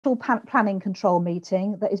planning control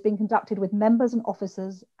meeting that is being conducted with members and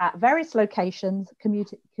officers at various locations,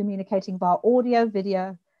 communicating via audio,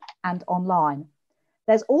 video, and online.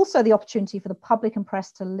 There's also the opportunity for the public and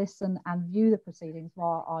press to listen and view the proceedings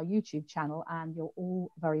via our YouTube channel, and you're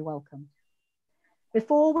all very welcome.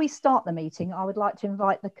 Before we start the meeting, I would like to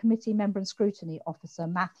invite the committee member and scrutiny officer,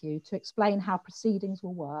 Matthew, to explain how proceedings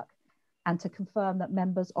will work and to confirm that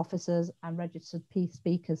members, officers and registered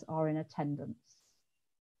speakers are in attendance.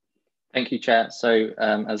 Thank you, Chair. So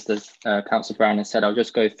as the Councillor Brown has said, I'll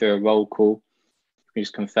just go through a roll call.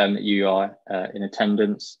 Please confirm that you are in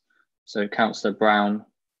attendance. So Councillor Brown.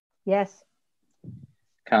 Yes.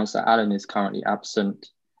 Councillor Allen is currently absent.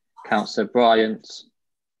 Councillor Bryant.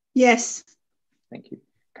 Yes. Thank you.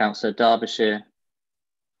 Councillor Derbyshire.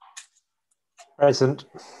 Present.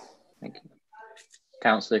 Thank you.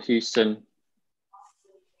 Councillor Houston.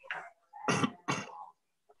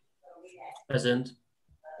 Present.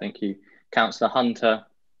 Thank you. Councillor Hunter.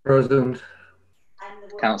 Present.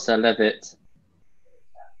 Councillor Levitt.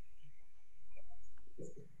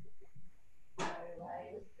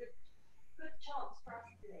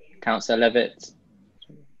 Councillor Levitt.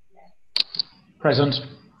 Present.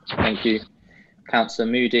 Thank you. Councillor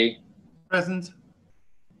Moody. Present.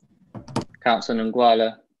 Councillor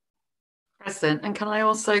Nguala. Present. And can I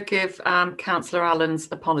also give Councillor Allen's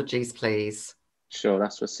apologies, please? Sure,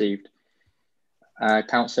 that's received.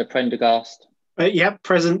 Councillor Prendergast. Yeah,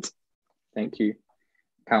 present. Thank you.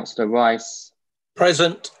 Councillor Rice.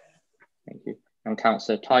 Present. Thank you. And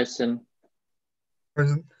Councillor Tyson.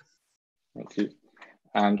 Present. Thank you.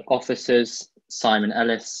 And officers, Simon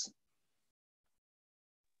Ellis.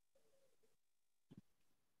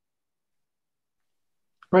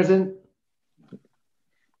 Present.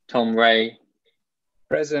 Tom Ray.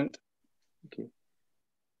 Present. Thank you.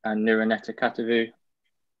 And Niranetta Katavu.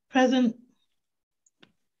 Present.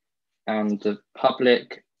 And the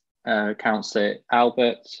public, Councillor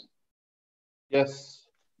Albert. Yes.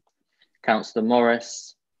 Councillor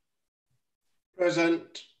Morris.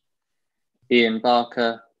 Present. Ian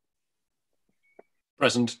Barker.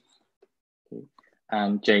 Present.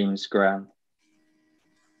 And James Graham.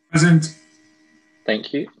 Present.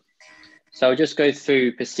 Thank you. So I'll just go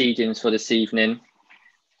through proceedings for this evening.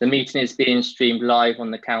 The meeting is being streamed live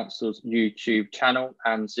on the Council's YouTube channel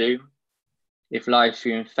and Zoom. If live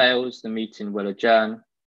stream fails, the meeting will adjourn.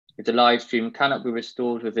 If the live stream cannot be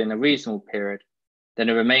restored within a reasonable period, then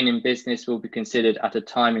the remaining business will be considered at a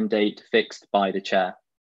time and date fixed by the Chair.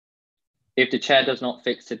 If the Chair does not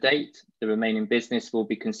fix a date, the remaining business will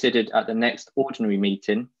be considered at the next ordinary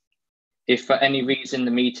meeting. If for any reason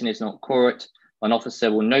the meeting is not quorate, an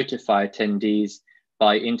officer will notify attendees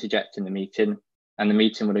by interjecting the meeting, and the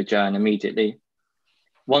meeting will adjourn immediately.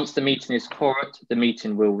 Once the meeting is quorate, the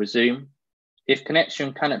meeting will resume. If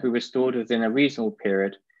connection cannot be restored within a reasonable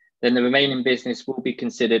period, then the remaining business will be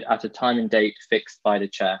considered at a time and date fixed by the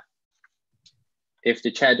Chair. If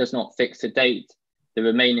the Chair does not fix a date, the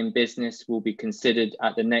remaining business will be considered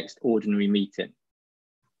at the next ordinary meeting.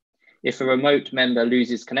 If a remote member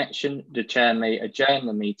loses connection, the Chair may adjourn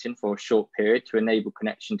the meeting for a short period to enable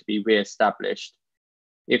connection to be re-established.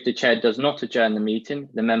 If the Chair does not adjourn the meeting,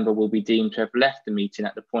 the member will be deemed to have left the meeting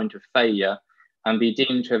at the point of failure and be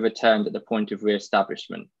deemed to have returned at the point of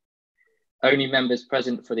re-establishment. Only members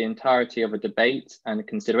present for the entirety of a debate and the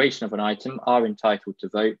consideration of an item are entitled to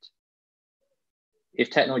vote. If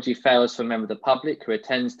technology fails for a member of the public who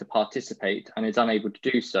attends to participate and is unable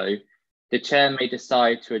to do so, the Chair may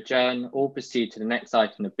decide to adjourn or proceed to the next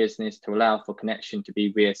item of business to allow for connection to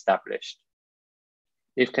be re-established.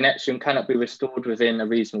 If connection cannot be restored within a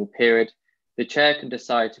reasonable period, the Chair can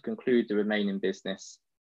decide to conclude the remaining business.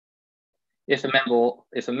 If a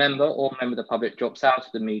member or member of the public drops out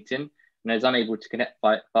of the meeting and is unable to connect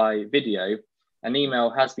by video, an email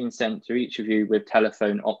has been sent to each of you with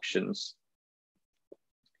telephone options.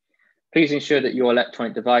 Please ensure that your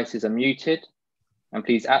electronic devices are muted, and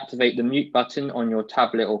please activate the mute button on your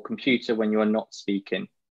tablet or computer when you are not speaking.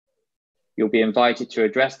 You'll be invited to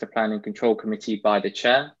address the Planning and Control Committee by the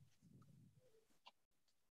Chair.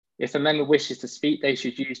 If a member wishes to speak, they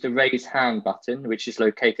should use the raise hand button, which is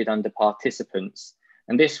located under participants,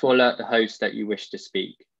 and this will alert the host that you wish to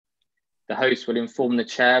speak. The host will inform the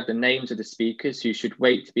Chair of the names of the speakers who should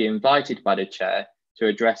wait to be invited by the Chair to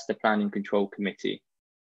address the Planning and Control Committee.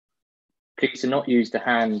 Please do not use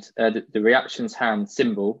the reactions hand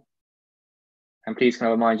symbol. And please can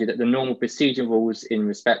I remind you that the normal procedure rules in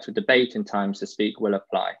respect of debate and times to speak will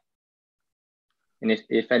apply. And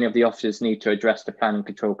if any of the officers need to address the Planning and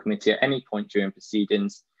Control Committee at any point during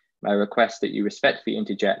proceedings, may I request that you respectfully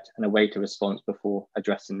interject and await a response before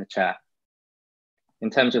addressing the Chair. In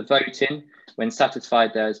terms of voting, when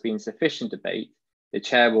satisfied there has been sufficient debate, the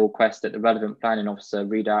chair will request that the relevant planning officer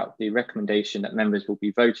read out the recommendation that members will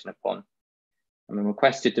be voting upon. And when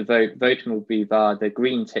requested to vote, voting will be via the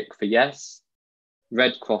green tick for yes,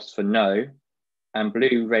 red cross for no, and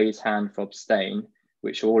blue raise hand for abstain,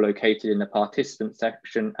 which are all located in the participant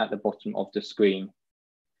section at the bottom of the screen.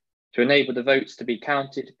 To enable the votes to be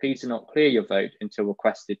counted, please do not clear your vote until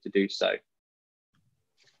requested to do so.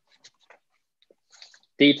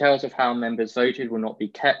 Details of how members voted will not be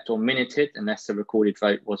kept or minuted unless a recorded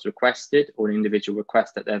vote was requested or an individual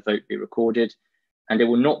requests that their vote be recorded, and it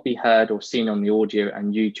will not be heard or seen on the audio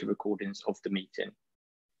and YouTube recordings of the meeting.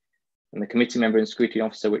 And the committee member and scrutiny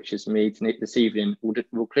officer, which is me this evening,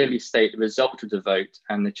 will clearly state the result of the vote,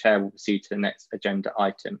 and the chair will proceed to the next agenda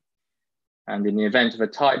item. And in the event of a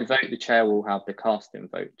tied vote, the chair will have the casting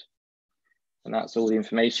vote. And that's all the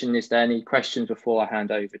information. Is there any questions before I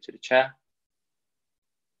hand over to the chair?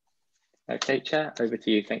 Okay, Chair, over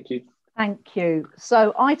to you. Thank you. Thank you.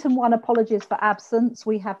 So item 1, apologies for absence.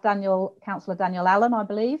 We have Councillor Daniel Allen, I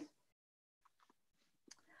believe.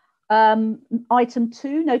 Item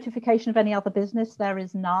 2, notification of any other business. There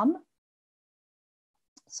is none.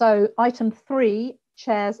 So item 3,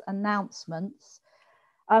 Chair's announcements.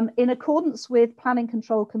 In accordance with Planning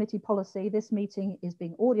Control Committee policy, this meeting is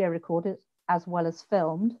being audio recorded as well as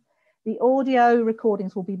filmed. The audio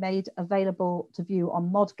recordings will be made available to view on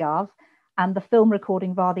ModGov, and the film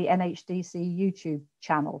recording via the NHDC YouTube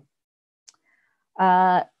channel.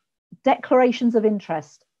 Declarations of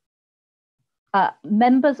interest.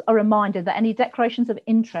 Members are reminded that any declarations of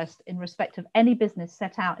interest in respect of any business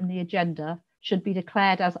set out in the agenda should be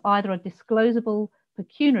declared as either a disclosable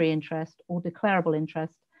pecuniary interest or declarable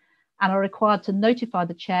interest, and are required to notify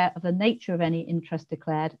the chair of the nature of any interest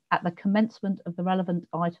declared at the commencement of the relevant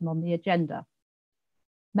item on the agenda.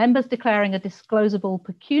 Members declaring a disclosable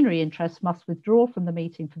pecuniary interest must withdraw from the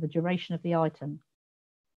meeting for the duration of the item.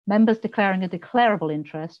 Members declaring a declarable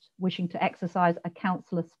interest, wishing to exercise a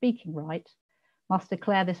councillor speaking right, must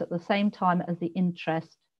declare this at the same time as the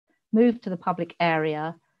interest, move to the public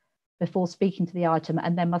area before speaking to the item,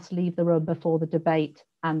 and then must leave the room before the debate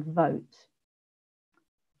and vote.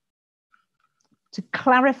 To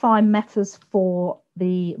clarify matters for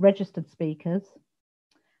the registered speakers,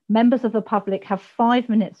 members of the public have 5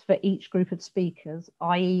 minutes for each group of speakers,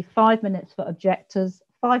 i.e. 5 minutes for objectors,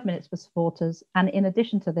 5 minutes for supporters, and in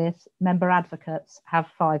addition to this, member advocates have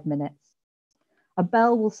 5 minutes. A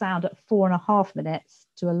bell will sound at 4.5 minutes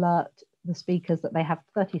to alert the speakers that they have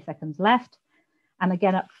 30 seconds left, and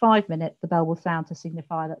again at 5 minutes, the bell will sound to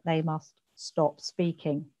signify that they must stop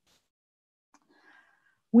speaking.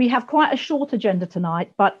 We have quite a short agenda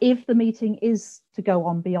tonight, but if the meeting is to go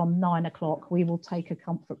on beyond 9 o'clock, we will take a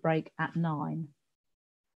comfort break at 9.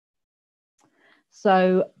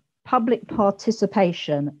 So public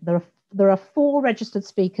participation, there are 4 registered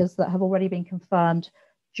speakers that have already been confirmed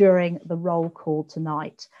during the roll call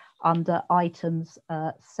tonight under items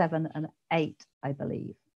 7 and 8, I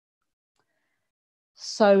believe.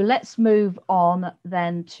 So let's move on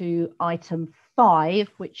then to item 5,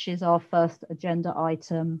 which is our first agenda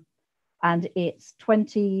item, and it's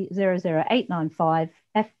 20-00895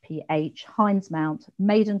 FPH Hines Mount,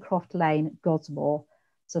 Maidencroft Lane, Godsmore.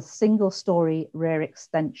 It's a single-storey rear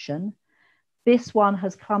extension. This one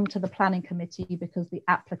has come to the planning committee because the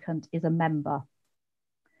applicant is a member.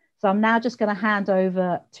 So I'm now just going to hand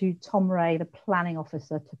over to Tom Ray, the planning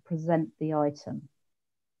officer, to present the item.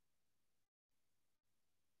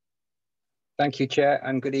 Thank you, Chair,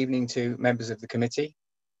 and good evening to members of the committee.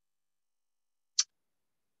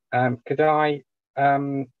 Could I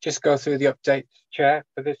just go through the update, Chair,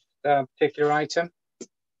 for this particular item?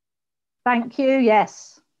 Thank you,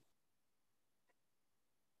 yes.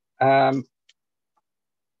 So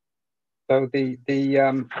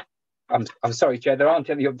I'm sorry, Chair, there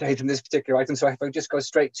aren't any updates on this particular item, so if I just go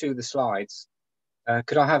straight to the slides.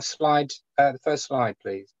 Could I have the first slide,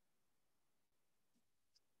 please?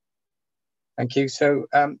 Thank you. So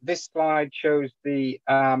this slide shows the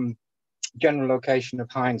general location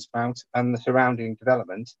of Hines Mount and the surrounding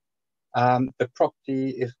development. The property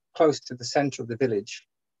is close to the centre of the village,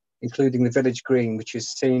 including the village green, which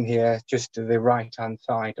is seen here just to the right-hand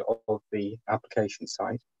side of the application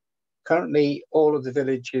site. Currently, all of the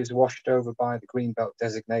village is washed over by the Greenbelt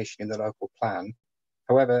designation in the local plan.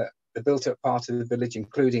 However, the built-up part of the village,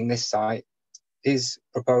 including this site, is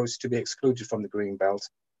proposed to be excluded from the Greenbelt,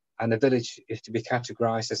 and the village is to be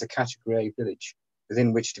categorised as a Category A village,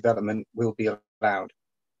 within which development will be allowed.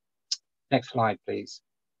 Next slide, please.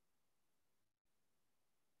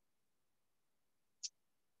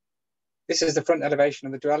 This is the front elevation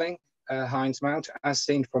of the dwelling. Hindsmount, as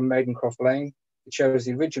seen from Maidencroft Lane. It shows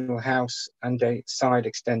the original house and a side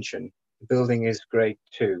extension. The building is grade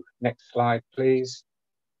 2. Next slide, please.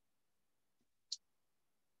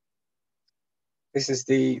 This is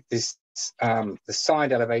the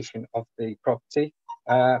side elevation of the property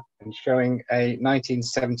and showing a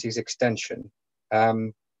 1970s extension.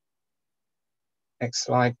 Next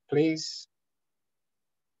slide, please.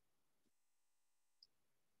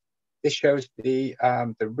 This shows the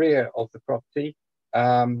rear of the property.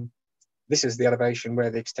 This is the elevation where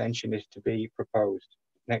the extension is to be proposed.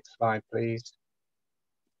 Next slide, please.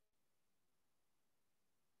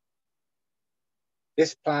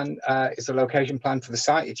 This plan is a location plan for the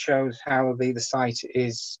site. It shows how the site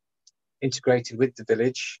is integrated with the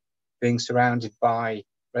village, being surrounded by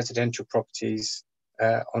residential properties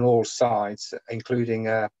on all sides, including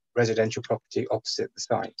a residential property opposite the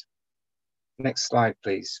site. Next slide,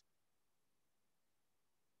 please.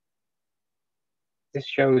 This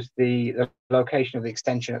shows the location of the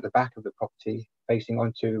extension at the back of the property, facing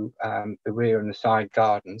onto the rear and the side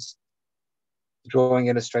gardens. The drawing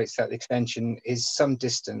illustrates that the extension is some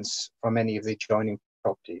distance from any of the adjoining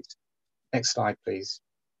properties. Next slide, please.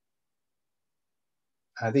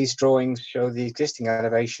 These drawings show the existing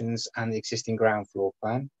elevations and the existing ground floor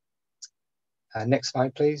plan. Next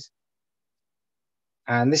slide, please.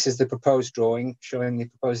 And this is the proposed drawing showing the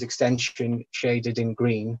proposed extension shaded in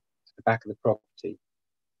green at the back of the property.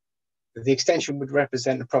 The extension would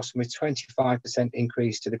represent approximately 25%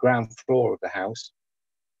 increase to the ground floor of the house.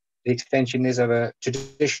 The extension is of a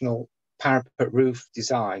traditional parapet roof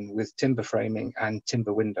design with timber framing and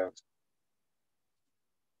timber windows.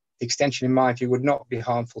 The extension, in my view, would not be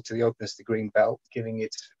harmful to the openness of the green belt, given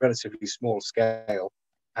its relatively small scale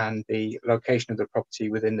and the location of the property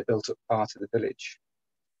within the built-up part of the village.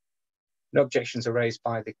 No objections are raised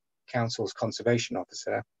by the Council's Conservation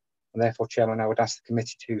Officer, and therefore, Chairman, I would ask the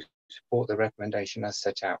committee to support the recommendation as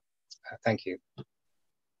set out. Thank you.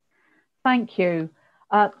 Thank you.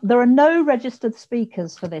 There are no registered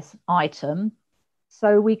speakers for this item,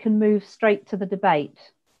 so we can move straight to the debate.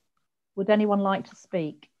 Would anyone like to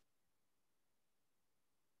speak?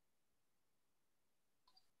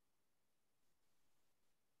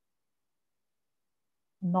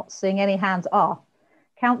 Not seeing any hands.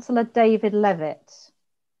 Councillor David Levitt.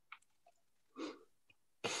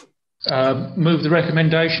 Move the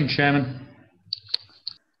recommendation, Chairman.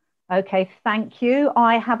 Okay, thank you.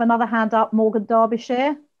 I have another hand up, Morgan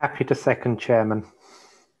Derbyshire. Happy to second, Chairman.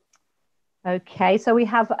 Okay, so we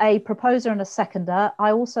have a proposer and a seconder.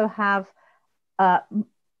 I also have,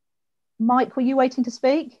 Mike, were you waiting to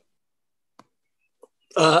speak?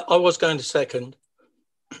 I was going to second,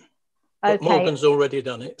 but okay. Morgan's already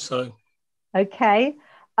done it, so. Okay,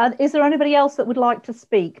 is there anybody else that would like to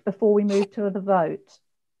speak before we move to the vote?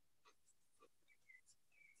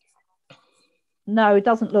 No, it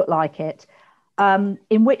doesn't look like it.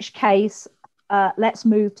 In which case, let's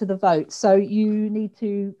move to the vote. So you need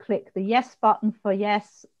to click the yes button for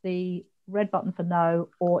yes, the red button for no,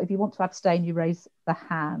 or if you want to abstain, you raise the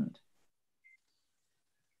hand.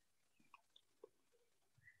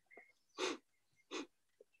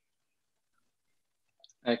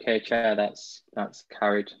 Okay, Chair, that's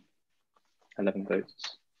carried. 11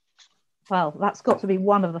 votes. Well, that's got to be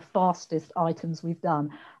one of the fastest items we've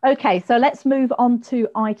done. Okay, so let's move on to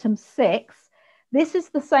item 6. This is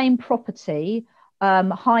the same property,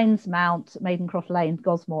 Hindsmount, Maidencroft Lane,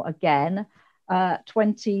 Gosmore again,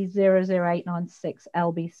 20-00896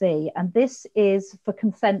 LBC. And this is for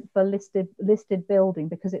consent for listed building,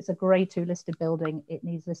 because it's a grade 2 listed building. It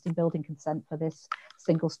needs listed building consent for this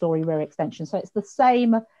single story rear extension. So it's the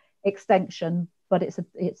same extension, but it's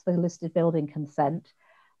the listed building consent.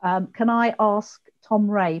 Can I ask Tom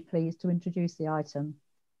Ray, please, to introduce the item?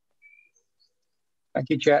 Thank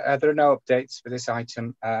you, Chair. There are no updates for this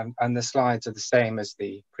item, and the slides are the same as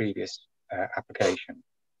the previous application.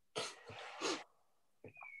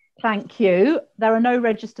 Thank you. There are no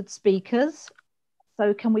registered speakers.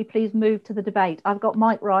 So can we please move to the debate? I've got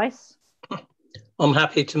Mike Rice. I'm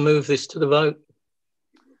happy to move this to the vote.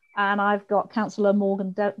 And I've got Councillor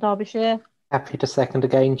Morgan Derbyshire. Happy to second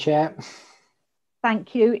again, Chair.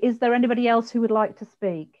 Thank you. Is there anybody else who would like to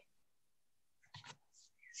speak?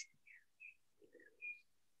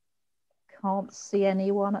 Can't see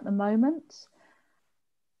anyone at the moment.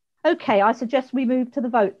 Okay, I suggest we move to the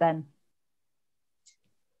vote then.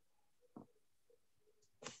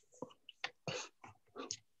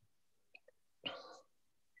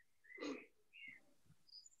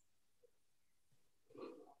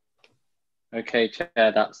 Okay, Chair,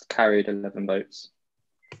 that's carried 11 votes.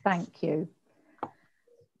 Thank you.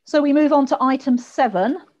 So we move on to item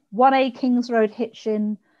 7. 1A Kings Road,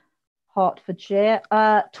 Hitchin, Hertfordshire,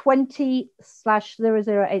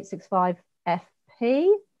 20/00865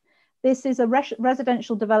 FP. This is a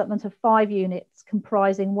residential development of 5 units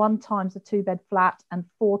comprising 1 times a 2-bed flat and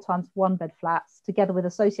 4 times 1-bed flats, together with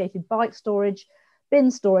associated bike storage,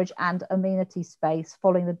 bin storage and amenity space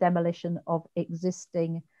following the demolition of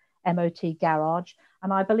existing MOT garage.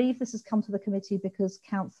 And I believe this has come to the committee because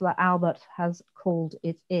Councillor Albert has called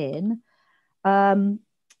it in. Can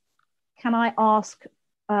I ask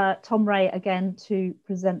Tom Ray again to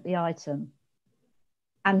present the item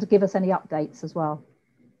and give us any updates as well?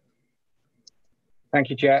 Thank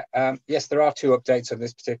you, Chair. Yes, there are 2 updates on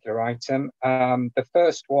this particular item. The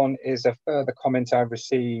first one is a further comment I've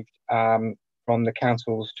received from the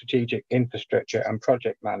Council's Strategic Infrastructure and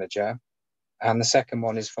Project Manager, and the second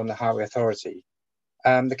one is from the Highway Authority.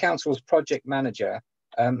 The Council's Project Manager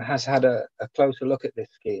has had a closer look at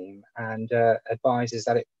this scheme and advises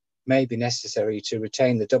that it may be necessary to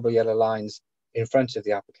retain the double yellow lines in front of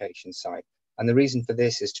the application site. And the reason for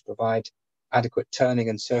this is to provide adequate turning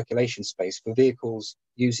and circulation space for vehicles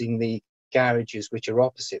using the garages which are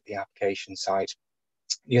opposite the application site,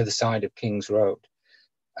 the other side of Kings Road.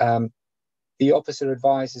 The officer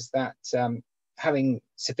advises that having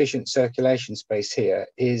sufficient circulation space here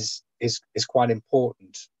is quite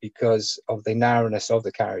important because of the narrowness of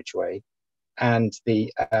the carriageway and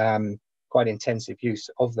the quite intensive use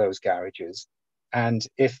of those garages. And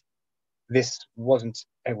if this wasn't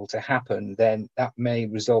able to happen, then that may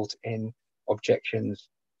result in objections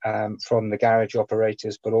from the garage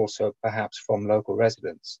operators, but also perhaps from local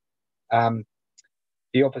residents.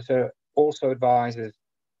 The officer also advises,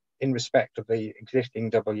 in respect of the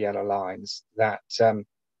existing double yellow lines, that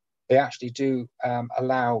they actually do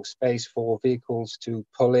allow space for vehicles to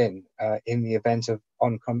pull in the event of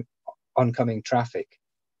oncoming traffic,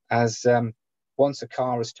 as once a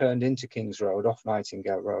car has turned into Kings Road off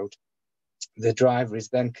Nightingale Road, the driver is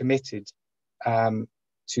then committed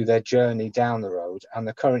to their journey down the road, and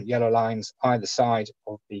the current yellow lines either side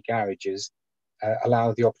of the garages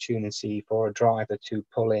allow the opportunity for a driver to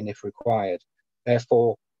pull in if required.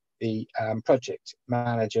 Therefore, the project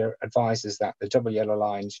manager advises that the double yellow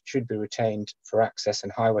lines should be retained for access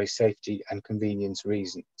and highway safety and convenience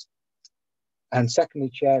reasons. And secondly,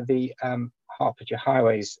 Chair, the Hertfordshire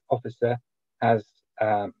Highways officer has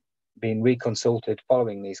been reconsulted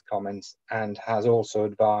following these comments and has also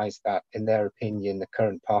advised that, in their opinion, the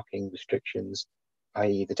current parking restrictions,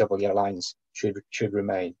 i.e. the double yellow lines, should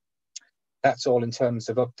remain. That's all in terms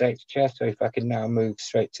of updates, Chair. So if I can now move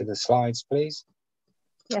straight to the slides, please.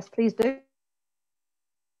 Yes, please do.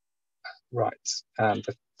 Right.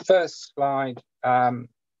 The first slide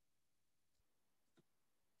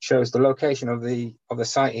shows the location of the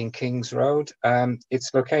site in Kings Road.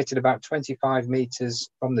 It's located about 25 metres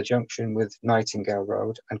from the junction with Nightingale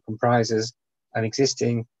Road and comprises an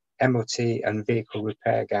existing MOT and vehicle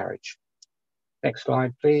repair garage. Next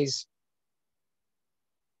slide, please.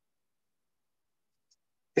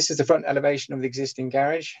 This is the front elevation of the existing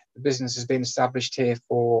garage. The business has been established here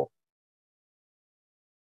for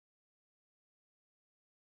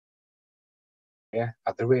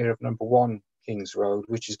at the rear of number 1 Kings Road,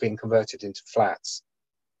 which has been converted into flats.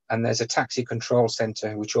 And there's a taxi control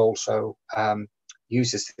centre which also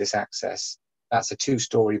uses this access. That's a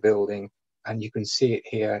 2-storey building, and you can see it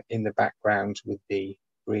here in the background with the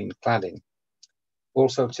green cladding.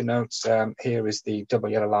 Also to note, here is the double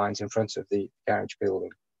yellow lines in front of the garage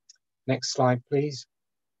building. Next slide, please.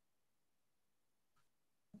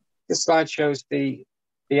 This slide shows the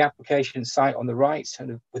application site on the right,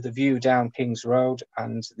 and with a view down Kings Road,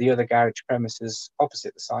 and the other garage premises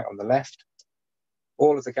opposite the site on the left.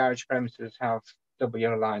 All of the garage premises have double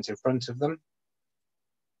yellow lines in front of them.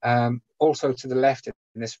 Also to the left in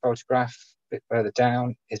this photograph, a bit further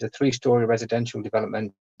down, is a 3-storey residential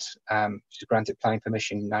development which was granted planning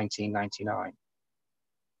permission in 1999.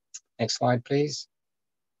 Next slide, please.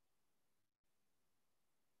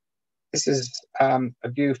 This is a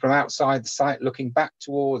view from outside the site looking back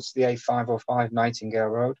towards the A505 Nightingale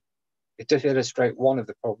Road. It does illustrate one of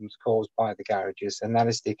the problems caused by the garages, and that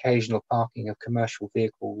is the occasional parking of commercial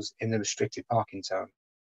vehicles in the restricted parking zone.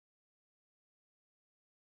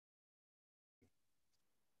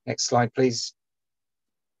 Next slide, please.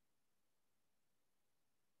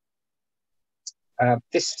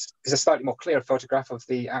 This is a slightly more clear photograph of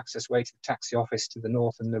the access way to the taxi office to the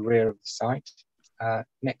north and the rear of the site.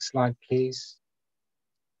 Next slide, please.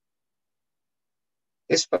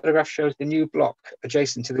 This photograph shows the new block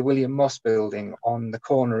adjacent to the William Moss building on the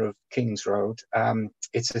corner of Kings Road.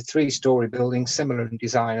 It's a 3-storey building, similar in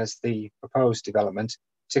design as the proposed development,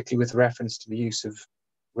 particularly with reference to the use of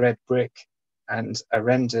red brick, and a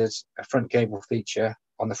rendered front gable feature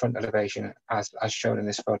on the front elevation as shown in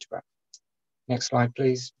this photograph. Next slide,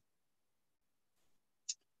 please.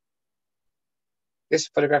 This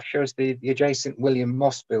photograph shows the adjacent William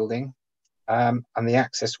Moss building and the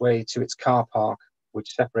access way to its car park,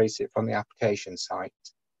 which separates it from the application site.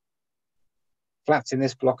 Flats in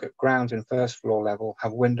this block at ground and first floor level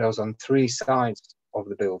have windows on 3 sides of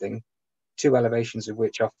the building, 2 elevations of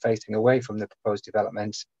which are facing away from the proposed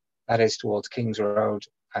development, that is towards Kings Road,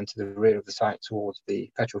 and to the rear of the site towards the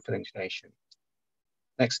petrol filling station.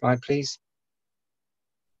 Next slide, please.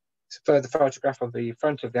 It's a further photograph of the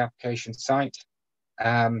front of the application site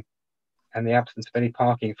and the absence of any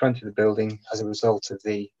parking in front of the building as a result of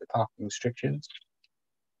the parking restrictions.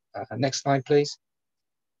 Next slide, please.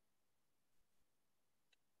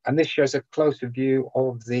 And this shows a closer view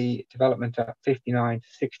of the development at 59 to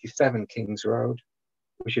 67 Kings Road,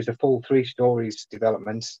 which is a full 3 stories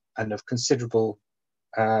development and of considerable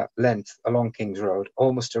length along Kings Road,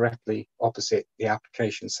 almost directly opposite the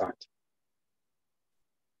application site.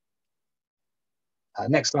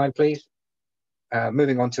 Next slide, please.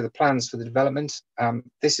 Moving on to the plans for the development.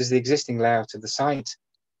 This is the existing layout of the site.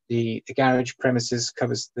 The garage premises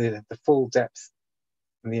covers the full depth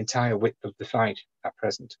and the entire width of the site at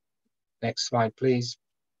present. Next slide, please.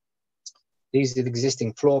 These are the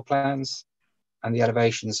existing floor plans and the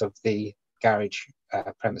elevations of the garage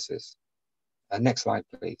premises. Next slide,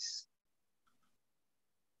 please.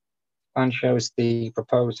 Plan shows the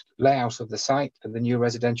proposed layout of the site for the new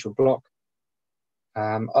residential block.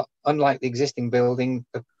 Unlike the existing building,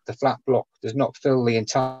 the flat block does not fill the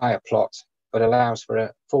entire plot, but allows for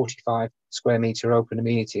a 45 square metre open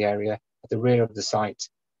amenity area at the rear of the site,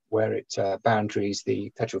 where it boundaries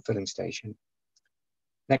the petrol filling station.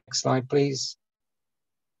 Next slide, please.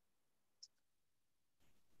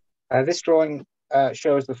 This drawing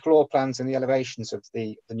shows the floor plans and the elevations of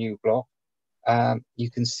the new block.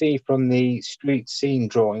 You can see from the street scene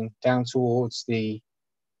drawing down towards the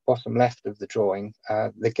bottom left of the drawing,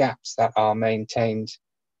 the gaps that are maintained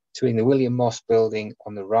between the William Moss building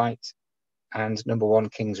on the right and number 1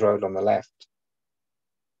 Kings Road on the left.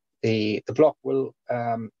 The block will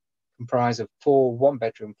comprise of 4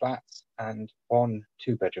 1-bedroom flats and 1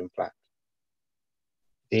 2-bedroom flat.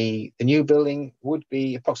 The new building would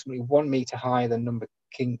be approximately 1 metre higher than number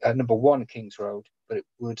 1 Kings Road, but it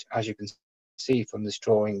would, as you can see from this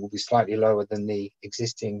drawing, will be slightly lower than the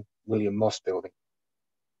existing William Moss building.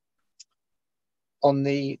 On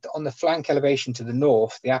the flank elevation to the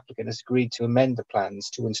north, the applicant has agreed to amend the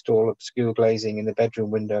plans to install obscure glazing in the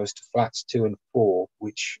bedroom windows to flats 2 and 4,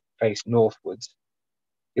 which face northwards.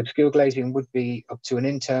 The obscure glazing would be up to an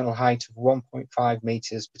internal height of 1.5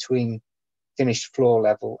 metres between finished floor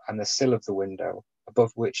level and the sill of the window,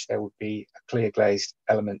 above which there would be a clear glazed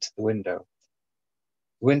element to the window.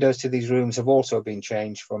 The windows to these rooms have also been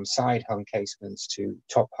changed from side hung casements to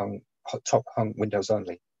top hung windows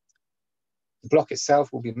only. The block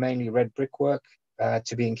itself will be mainly red brickwork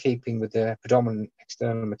to be in keeping with the predominant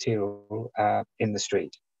external material in the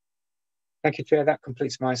street. Thank you, Chair. That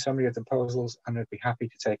completes my summary of the proposals, and I'd be happy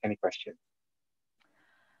to take any questions.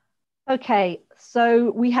 Okay,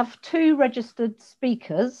 so we have 2 registered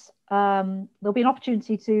speakers. There'll be an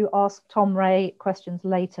opportunity to ask Tom Ray questions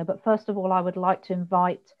later, but first of all, I would like to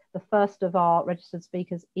invite the first of our registered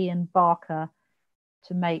speakers, Ian Barker,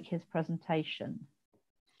 to make his presentation.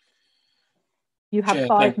 You have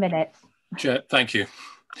 5 minutes. Chair, thank you.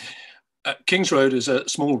 Kings Road is a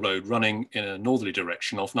small road running in a northerly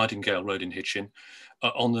direction off Nightingale Road in Hitchin.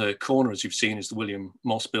 On the corner, as you've seen, is the William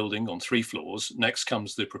Moss building on 3 floors. Next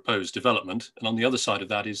comes the proposed development, and on the other side of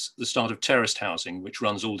that is the start of terraced housing, which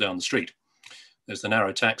runs all down the street. There's the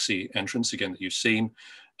narrow taxi entrance, again, that you've seen.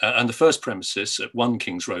 And the first premises at 1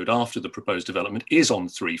 Kings Road after the proposed development is on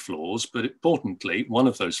 3 floors, but importantly, one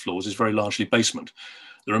of those floors is very largely basement.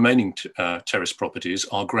 The remaining terrace properties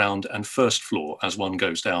are ground and first floor as one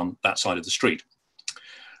goes down that side of the street.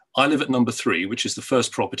 I live at number 3, which is the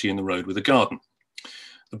first property in the road with a garden.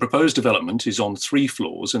 The proposed development is on 3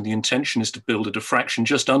 floors, and the intention is to build at a fraction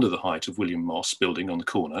just under the height of William Moss building on the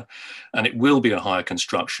corner, and it will be a higher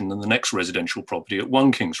construction than the next residential property at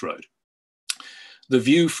 1 Kings Road. The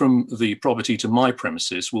view from the property to my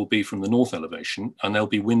premises will be from the north elevation, and there'll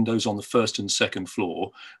be windows on the 1st and 2nd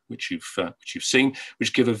floor, which you've seen,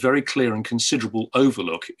 which give a very clear and considerable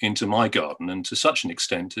overlook into my garden, and to such an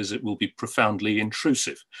extent as it will be profoundly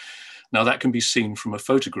intrusive. Now, that can be seen from a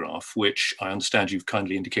photograph, which I understand you've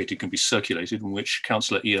kindly indicated can be circulated, and which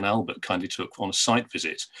Councillor Ian Albert kindly took on a site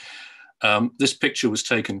visit. This picture was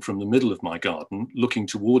taken from the middle of my garden, looking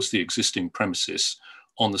towards the existing premises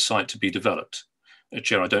on the site to be developed.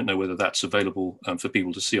 Chair, I don't know whether that's available for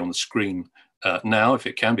people to see on the screen now. If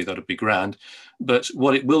it can be, that'd be grand. But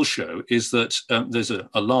what it will show is that there's a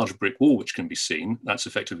large brick wall which can be seen. That's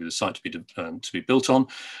effectively the site to be built on,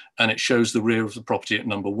 and it shows the rear of the property at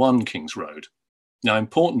number 1 Kings Road. Now,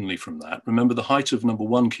 importantly from that, remember the height of number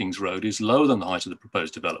 1 Kings Road is lower than the height of the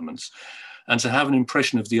proposed developments. And to have an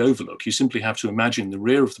impression of the overlook, you simply have to imagine the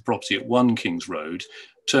rear of the property at 1 Kings Road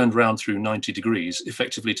turned round through 90 degrees,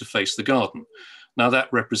 effectively to face the garden. Now,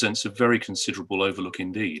 that represents a very considerable overlook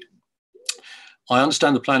indeed. I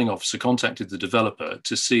understand the planning officer contacted the developer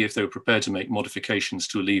to see if they were prepared to make modifications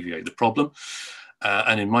to alleviate the problem.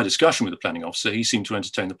 And in my discussion with the planning officer, he seemed to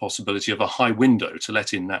entertain the possibility of a high window to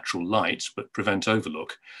let in natural light, but prevent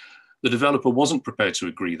overlook. The developer wasn't prepared to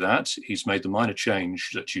agree that. He's made the minor change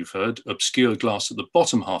that you've heard, obscured glass at the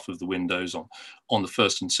bottom half of the windows on the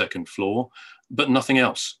first and second floor, but nothing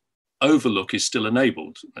else. Overlook is still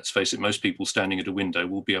enabled. Let's face it, most people standing at a window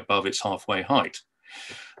will be above its halfway height.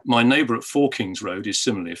 My neighbour at 4 Kings Road is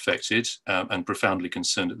similarly affected and profoundly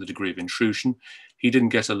concerned at the degree of intrusion. He didn't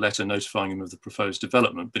get a letter notifying him of the proposed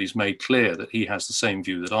development, but he's made clear that he has the same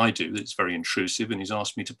view that I do, that it's very intrusive, and he's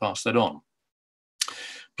asked me to pass that on.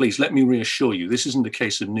 Please let me reassure you, this isn't a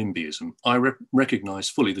case of NIMBYism. I recognise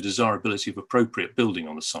fully the desirability of appropriate building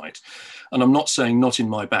on the site, and I'm not saying not in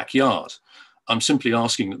my backyard. I'm simply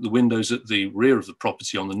asking that the windows at the rear of the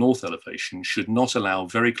property on the north elevation should not allow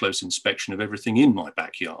very close inspection of everything in my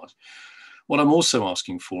backyard. What I'm also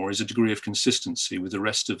asking for is a degree of consistency with the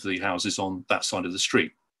rest of the houses on that side of the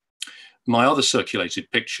street. My other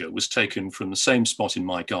circulated picture was taken from the same spot in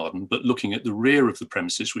my garden, but looking at the rear of the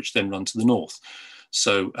premises, which then run to the north.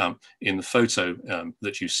 So in the photo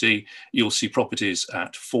that you see, you'll see properties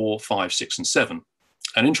at 4, 5, 6, and 7.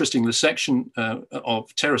 And interestingly, the section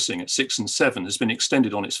of terracing at 6 and 7 has been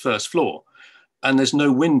extended on its first floor, and there's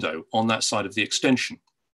no window on that side of the extension.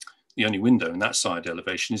 The only window in that side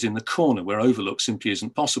elevation is in the corner where overlook simply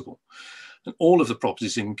isn't possible. And all of the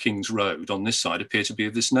properties in Kings Road on this side appear to be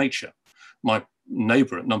of this nature. My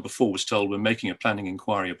neighbour at number 4 was told when making a planning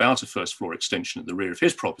inquiry about a first floor extension at the rear of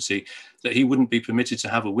his property that he wouldn't be permitted to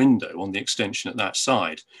have a window on the extension at that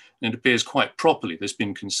side. And it appears quite properly there's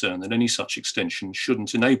been concern that any such extension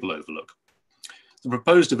shouldn't enable overlook. The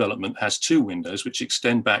proposed development has 2 windows which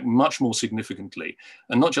extend back much more significantly,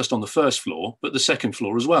 and not just on the first floor, but the second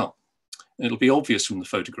floor as well. And it'll be obvious from the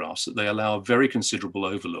photographs that they allow a very considerable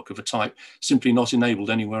overlook of a type simply not enabled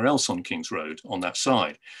anywhere else on Kings Road on that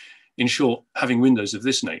side. In short, having windows of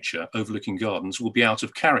this nature overlooking gardens will be out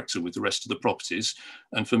of character with the rest of the properties,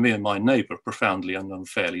 and for me and my neighbour, profoundly and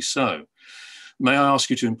unfairly so. May I ask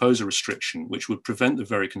you to impose a restriction which would prevent the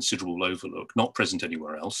very considerable overlook not present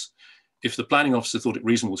anywhere else? If the planning officer thought it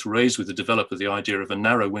reasonable to raise with the developer the idea of a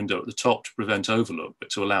narrow window at the top to prevent overlook, but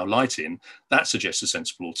to allow light in, that suggests a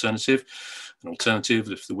sensible alternative. An alternative,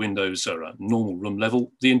 if the windows are at normal room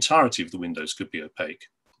level, the entirety of the windows could be opaque.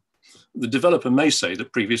 The developer may say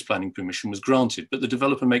that previous planning permission was granted, but the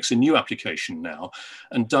developer makes a new application now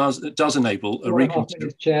and does enable a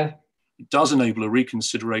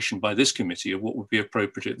reconsideration by this committee of what would be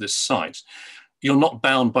appropriate at this site. You're not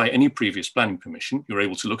bound by any previous planning permission. You're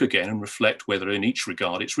able to look again and reflect whether in each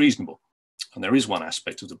regard it's reasonable. And there is one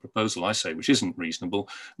aspect of the proposal, I say, which isn't reasonable,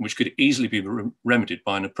 which could easily be remedied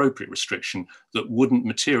by an appropriate restriction that wouldn't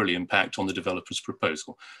materially impact on the developer's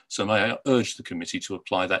proposal. So may I urge the committee to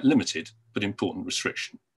apply that limited but important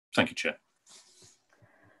restriction. Thank you, Chair.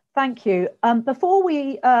 Thank you. Before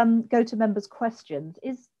we go to members' questions,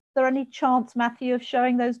 is there any chance, Matthew, of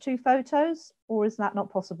showing those 2 photos, or is that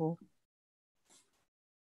not possible?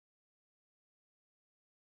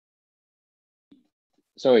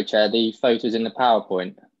 Sorry, Chair, the photos in the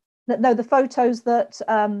PowerPoint? No, the photos that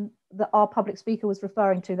that our public speaker was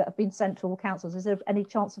referring to that have been sent to all councils. Is there any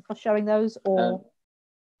chance of showing those, or?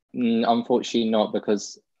 Unfortunately not,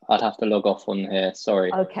 because I'd have to log off on here,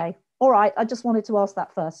 sorry. Okay, all right, I just wanted to ask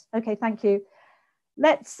that first. Okay, thank you.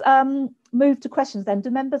 Let's move to questions then.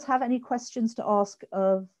 Do members have any questions to ask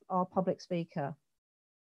of our public speaker?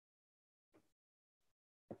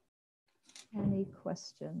 Any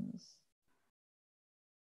questions?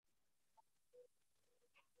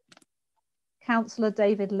 Councillor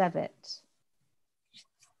David Levitt.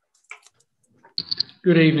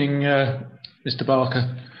 Good evening, Mr.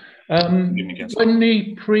 Barker. When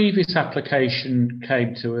the previous application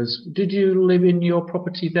came to us, did you live in your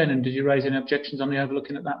property then, and did you raise any objections on the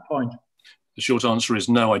overlooking at that point? The short answer is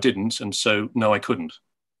no, I didn't, and so no, I couldn't.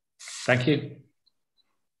 Thank you.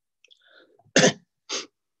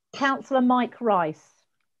 Councillor Mike Rice.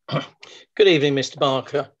 Good evening, Mr.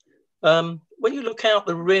 Barker. When you look out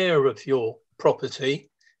the rear of your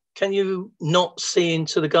property, can you not see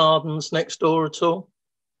into the gardens next door at all?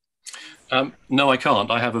 No, I can't.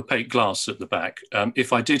 I have opaque glass at the back.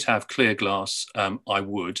 If I did have clear glass, I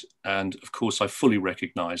would. And of course, I fully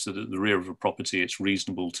recognise that at the rear of a property, it's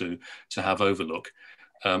reasonable to have overlook.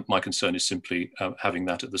 My concern is simply having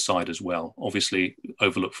that at the side as well. Obviously,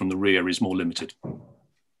 overlook from the rear is more limited.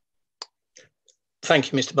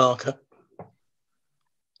 Thank you, Mr. Barker.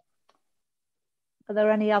 Are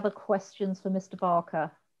there any other questions for Mr.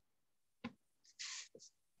 Barker?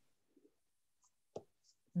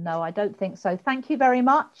 No, I don't think so. Thank you very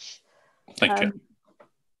much. Thank you.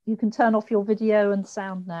 You can turn off your video and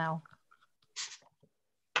sound now.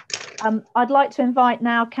 I'd like to invite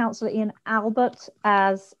now Councillor Ian Albert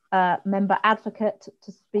as member advocate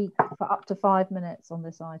to speak for up to 5 minutes on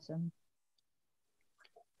this item.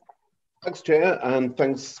 Thanks, Chair, and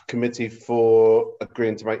thanks, committee, for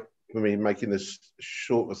agreeing to making this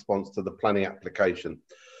short response to the planning application.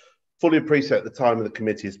 Fully appreciate the time of the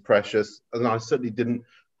committee is precious, and I certainly didn't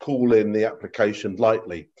call in the application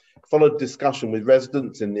lightly. Followed discussion with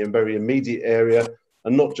residents in the very immediate area,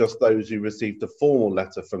 and not just those who received a formal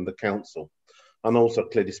letter from the council. And also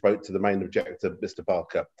clearly spoke to the main objector, Mr.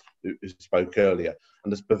 Barker, who spoke earlier,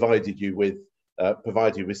 and has provided you with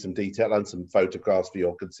some detail and some photographs for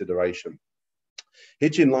your consideration.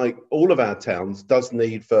 Hitchin, like all of our towns, does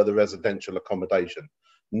need further residential accommodation.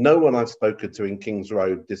 No one I've spoken to in Kings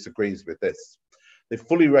Road disagrees with this. They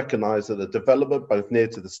fully recognise that the development both near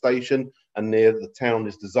to the station and near the town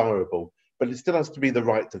is desirable, but it still has to be the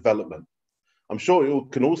right development. I'm sure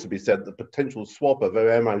it can also be said that the potential swap of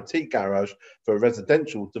a MOT garage for a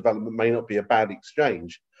residential development may not be a bad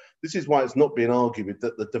exchange. This is why it's not being argued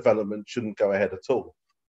that the development shouldn't go ahead at all.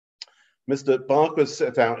 Mr. Barker has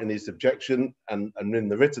set out in his objection and in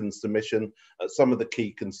the written submission some of the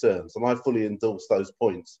key concerns, and I fully endorse those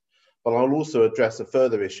points. But I'll also address a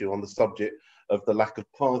further issue on the subject of the lack of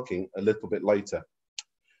parking a little bit later.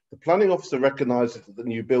 The planning officer recognises that the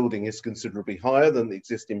new building is considerably higher than the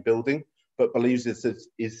existing building, but believes this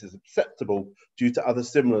is acceptable due to other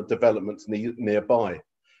similar developments nearby.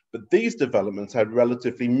 But these developments had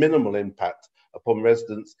relatively minimal impact upon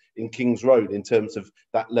residents in Kings Road in terms of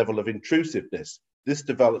that level of intrusiveness. This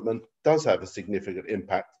development does have a significant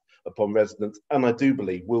impact upon residents, and I do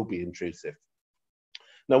believe will be intrusive.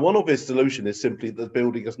 Now, one obvious solution is simply that the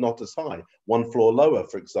building is not as high, one floor lower,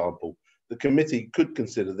 for example. The committee could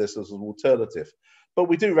consider this as an alternative. But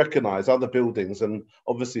we do recognise other buildings, and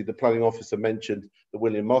obviously the planning officer mentioned the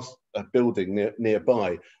William Moss building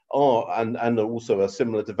nearby, and also a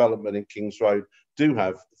similar development in Kings Road do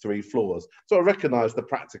have 3 floors. So I recognise the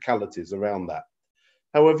practicalities around that.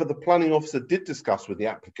 However, the planning officer did discuss with the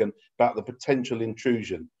applicant about the potential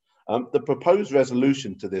intrusion. The proposed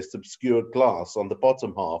resolution to this obscured glass on the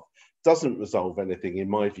bottom half doesn't resolve anything in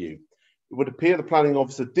my view. It would appear the planning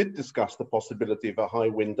officer did discuss the possibility of a high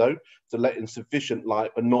window to let in sufficient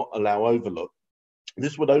light but not allow overlook.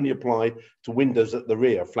 This would only apply to windows at the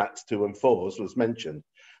rear, flats 2 and 4, as was mentioned.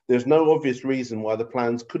 There's no obvious reason why the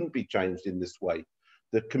plans couldn't be changed in this way.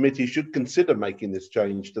 The committee should consider making this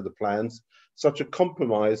change to the plans. Such a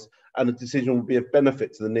compromise and a decision would be of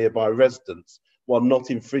benefit to the nearby residents, while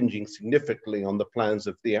not infringing significantly on the plans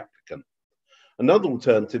of the applicant. Another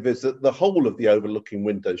alternative is that the whole of the overlooking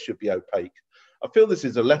window should be opaque. I feel this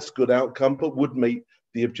is a less good outcome, but would meet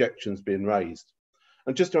the objections being raised.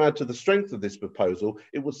 And just to add to the strength of this proposal,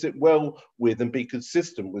 it would sit well with and be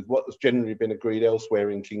consistent with what has generally been agreed elsewhere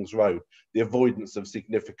in Kings Road, the avoidance of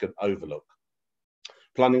significant overlook.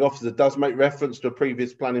 Planning officer does make reference to a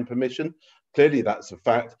previous planning permission. Clearly that's a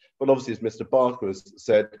fact, but obviously as Mr. Barker has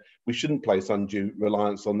said, we shouldn't place undue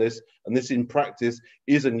reliance on this, and this in practice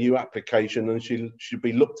is a new application and should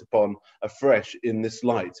be looked upon afresh in this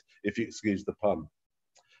light, if you excuse the pun.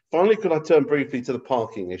 Finally, could I turn briefly to the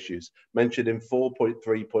parking issues mentioned in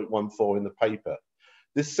 4.3.14 in the paper.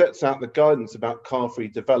 This sets out the guidance about car-free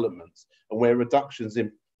developments and where reductions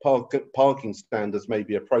in parking standards may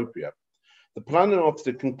be appropriate. The planning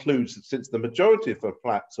officer concludes that since the majority of the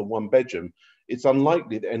flats are 1 bedroom, it's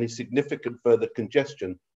unlikely that any significant further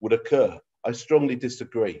congestion would occur. I strongly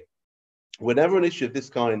disagree. Whenever an issue of this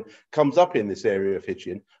kind comes up in this area of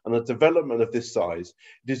Hitchin and a development of this size,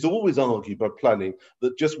 it is always argued by planning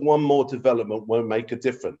that just one more development won't make a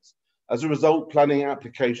difference. As a result, planning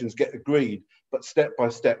applications get agreed, but step by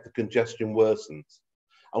step the congestion worsens.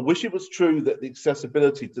 I wish it was true that the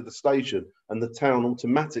accessibility to the station and the town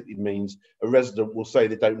automatically means a resident will say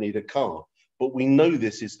they don't need a car, but we know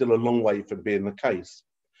this is still a long way from being the case.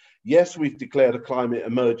 Yes, we've declared a climate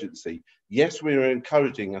emergency. Yes, we are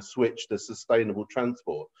encouraging a switch to sustainable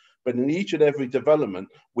transport, But in each and every development,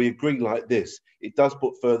 we agree like this, it does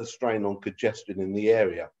put further strain on congestion in the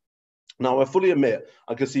area. Now, I fully admit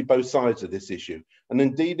I can see both sides of this issue. And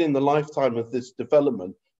indeed, in the lifetime of this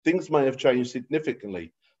development, things may have changed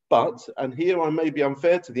significantly. But, and here I may be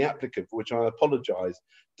unfair to the applicant, for which I apologise,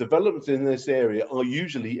 developments in this area are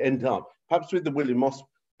usually end up, perhaps with the William Moss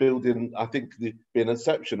building, I think being an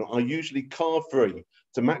exception, are usually car-free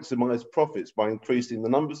to maximise profits by increasing the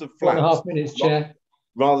numbers of flats 1.5 minutes, Chair.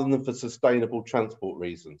 rather than for sustainable transport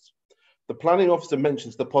reasons. The planning officer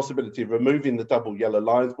mentions the possibility of removing the double yellow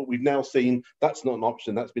lines, but we've now seen that's not an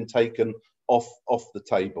option. That's been taken off the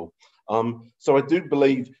table. So I do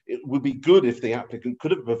believe it would be good if the applicant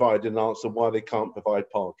could have provided an answer why they can't provide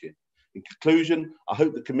parking. In conclusion, I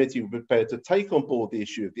hope the committee will be prepared to take on board the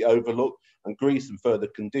issue of the overlook and agree some further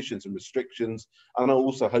conditions and restrictions. And I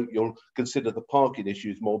also hope you'll consider the parking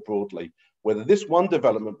issues more broadly. Whether this one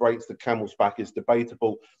development breaks the camel's back is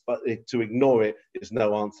debatable, but to ignore it is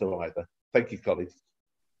no answer either. Thank you, colleagues.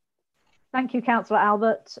 Thank you, Councillor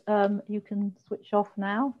Albert. You can switch off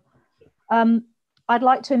now. I'd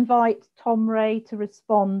like to invite Tom Ray to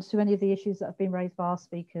respond to any of the issues that have been raised by our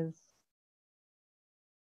speakers.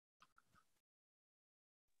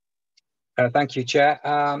 Thank you, Chair.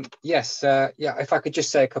 Yes, yeah, if I could just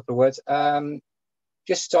say a couple of words.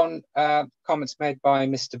 Just on comments made by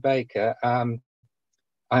Mr. Baker,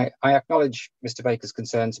 I acknowledge Mr. Baker's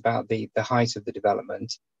concerns about the height of the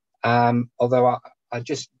development, although I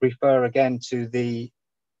just refer again to the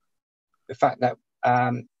fact that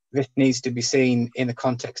this needs to be seen in the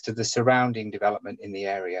context of the surrounding development in the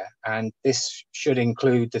area, and this should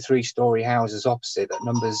include the 3-storey houses opposite at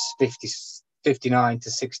numbers 59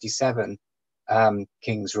 to 67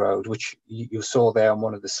 Kings Road, which you saw there on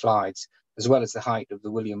one of the slides, as well as the height of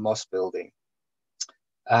the William Moss building.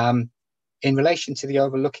 In relation to the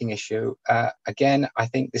overlooking issue, again, I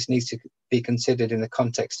think this needs to be considered in the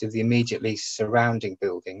context of the immediately surrounding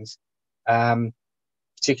buildings,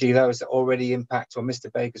 particularly those that already impact on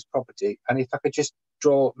Mr. Baker's property. And if I could just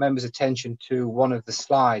draw members' attention to one of the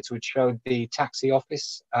slides which showed the taxi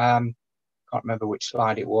office. Can't remember which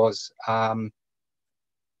slide it was. It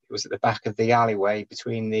was at the back of the alleyway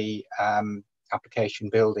between the application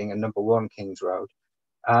building and number 1 Kings Road.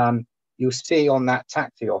 You'll see on that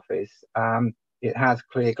taxi office, it has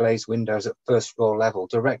clear glazed windows at first floor level,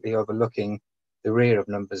 directly overlooking the rear of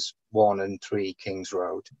numbers 1 and 3 Kings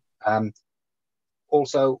Road.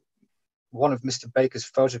 Also, one of Mr. Baker's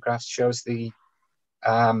photographs shows the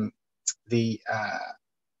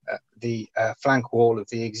flank wall of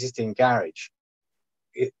the existing garage.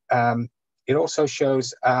 It also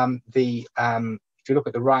shows if you look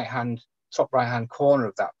at the top right hand corner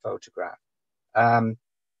of that photograph,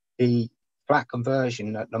 the flat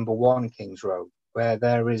conversion at number 1 Kings Road, where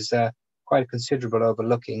there is quite a considerable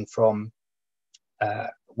overlooking from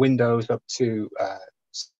windows up to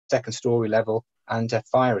 2nd story level and a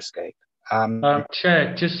fire escape.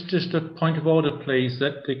 Chair, just a point of order, please,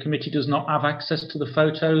 that the committee does not have access to the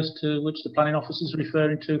photos to which the planning officer is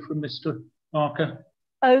referring to from Mr. Barker.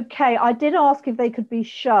 Okay, I did ask if they could be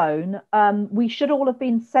shown. We should all have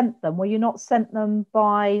been sent them. Were you not sent them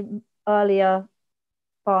earlier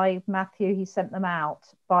by Matthew? He sent them out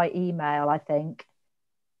by email, I think.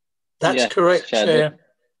 That's correct, Chair.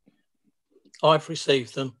 I've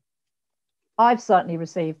received them. I've certainly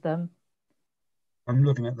received them. I'm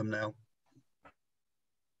looking at them now.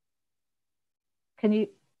 Can you?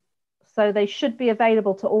 So they should be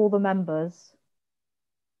available to all the members.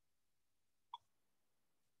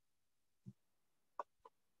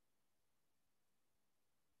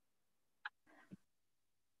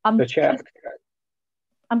 I'm going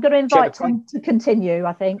to invite Tom to continue,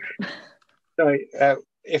 I think. Sorry,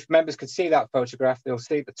 if members could see that photograph, they'll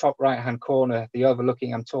see at the top right-hand corner, the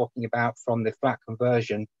overlooking I'm talking about from the flat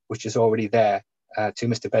conversion, which is already there to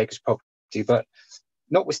Mr. Baker's property. But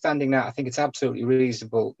notwithstanding that, I think it's absolutely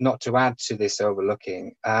reasonable not to add to this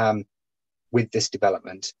overlooking with this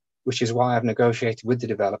development, which is why I've negotiated with the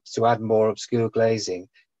developer to add more obscure glazing.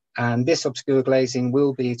 And this obscure glazing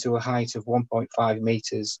will be to a height of 1.5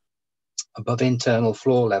 metres above internal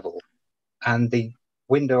floor level. And the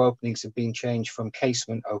window openings have been changed from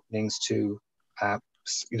casement openings to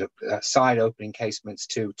side opening casements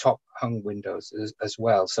to top hung windows as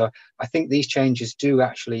well. So I think these changes do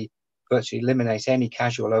actually virtually eliminate any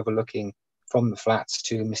casual overlooking from the flats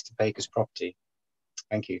to Mr. Baker's property.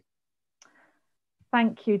 Thank you.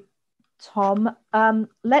 Thank you, Tom.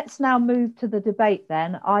 Let's now move to the debate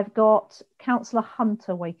then. I've got Councillor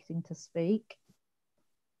Hunter waiting to speak.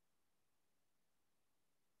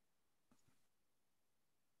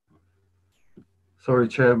 Sorry,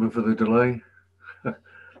 Chairman, for the delay.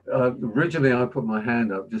 Originally, I put my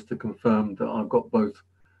hand up just to confirm that I've got both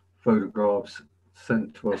photographs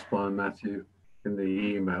sent to us by Matthew in the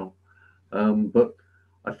email. But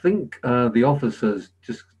I think the officers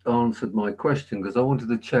just answered my question, because I wanted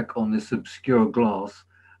to check on this obscure glass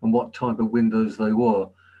and what type of windows they were.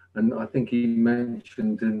 And I think he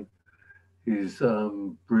mentioned in his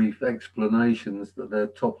brief explanations that they're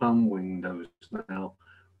top hung windows now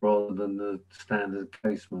rather than the standard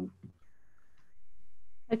casement.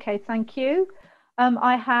 Okay, thank you.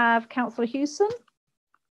 I have Councillor Hewson.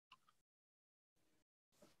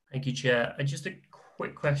 Thank you, Chair. Just a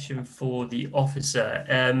quick question for the officer.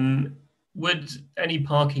 Would any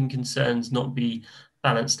parking concerns not be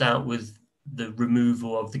balanced out with the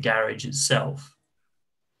removal of the garage itself?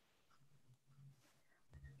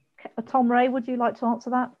 Tom Ray, would you like to answer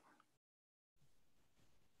that?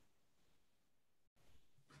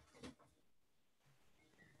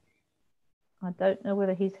 I don't know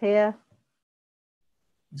whether he's here.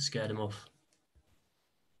 Scared him off.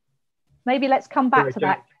 Maybe let's come back to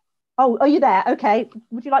that. Oh, are you there? Okay.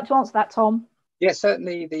 Would you like to answer that, Tom? Yes,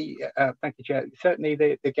 certainly. Thank you, Chair. Certainly,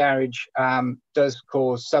 the garage does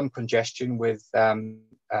cause some congestion with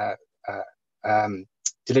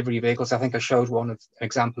delivery vehicles. I think I showed an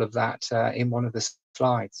example of that in one of the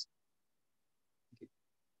slides.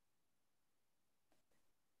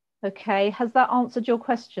 Okay, has that answered your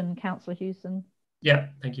question, Councillor Hewson? Yeah,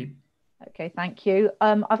 thank you. Okay, thank you.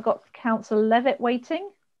 I've got Councillor Levitt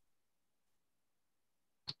waiting.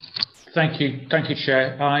 Thank you,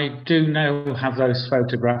 Chair. I do now have those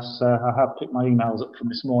photographs. I have picked my emails up from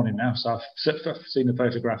this morning now, so I've seen the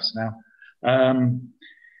photographs now.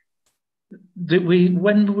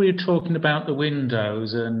 When we were talking about the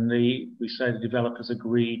windows, and we say the developers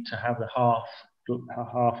agreed to have the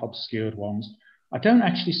half obscured ones, I don't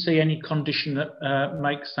actually see any condition that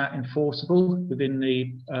makes that enforceable within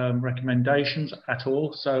the recommendations at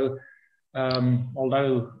all. So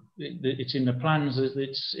although it's in the plans,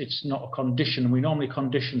 it's not a condition. We normally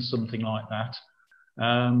condition something like that.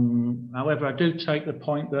 However, I do take the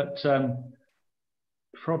point that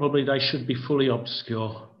probably they should be fully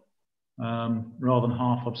obscure rather than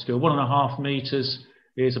half obscure. 1.5 meters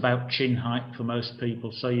is about chin height for most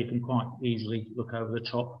people, so you can quite easily look over the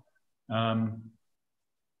top.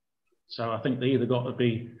 So I think they either got to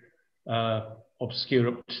be obscure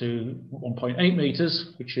up to 1.8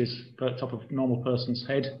 meters, which is the top of a normal person's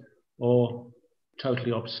head, or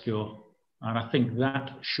totally obscure. And I think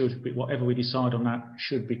that should be, whatever we decide on that,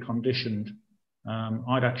 should be conditioned.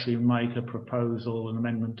 I'd actually make a proposal, an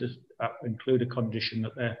amendment to include a condition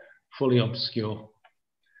that they're fully obscure.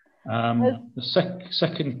 The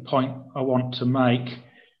second point I want to make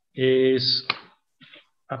is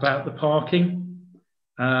about the parking.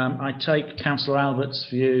 I take Councillor Albert's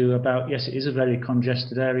view about, yes, it is a very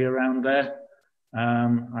congested area around there.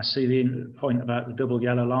 I see the point about the double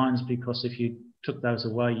yellow lines, because if you took those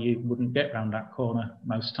away, you wouldn't get round that corner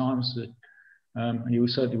most times, and you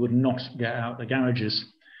certainly would not get out the garages.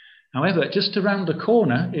 However, just around the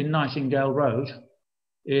corner in Nightingale Road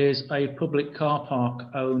is a public car park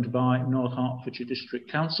owned by North Hertfordshire District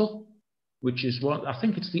Council, which is what I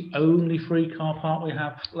think it's the only free car park we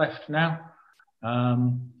have left now.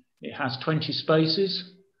 It has 20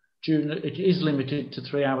 spaces. It is limited to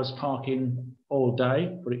 3 hours parking all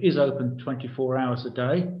day, but it is open 24 hours a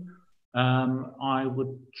day. I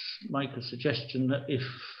would make a suggestion that if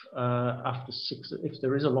after 6, if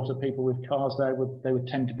there is a lot of people with cars there, they would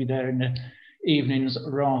tend to be there in the evenings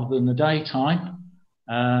rather than the daytime.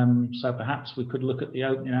 So perhaps we could look at the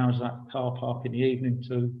opening hours of that car park in the evening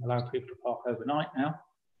to allow people to park overnight now.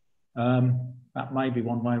 That may be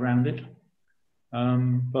one way around it.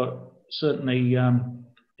 But certainly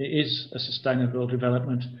it is a sustainable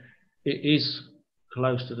development. It is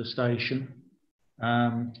close to the station.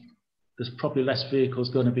 There's probably less vehicles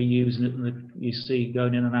going to be using it than you see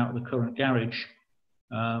going in and out of the current garage,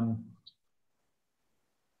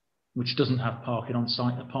 which doesn't have parking on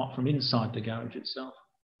site apart from inside the garage itself.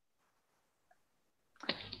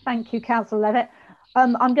 Thank you, Councillor Levitt.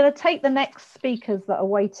 I'm going to take the next speakers that are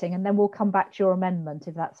waiting, and then we'll come back to your amendment,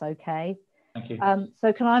 if that's okay. Thank you.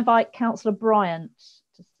 So can I invite Councillor Bryant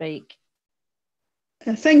to speak?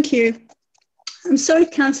 Thank you. I'm sorry,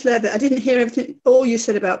 Councillor Levitt, I didn't hear everything, all you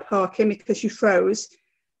said about parking because you froze,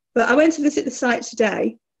 but I went to visit the site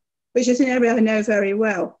today, which is an area I know very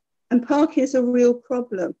well, and parking is a real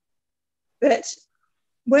problem. But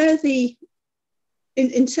where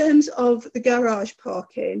in terms of the garage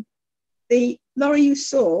parking, the lorry you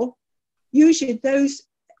saw, usually those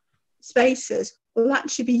spaces will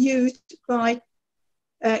actually be used by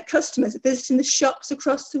customers visiting the shops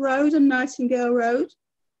across the road on Nightingale Road.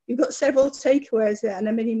 You've got several takeaways there and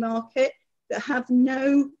a mini market that have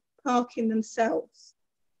no parking themselves.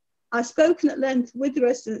 I've spoken at length with the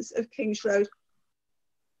residents of Kings Road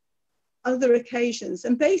on other occasions,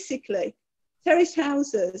 and basically, terraced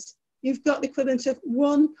houses, you've got the equivalent of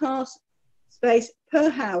 1 car space per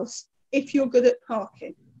house if you're good at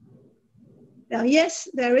parking. Now, yes,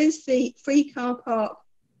 there is the free car park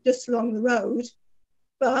just along the road,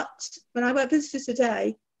 but when I went visited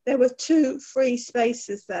today, there were 2 free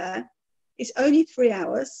spaces there. It's only 3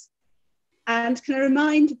 hours. And can I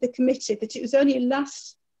remind the committee that it was only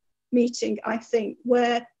last meeting, I think,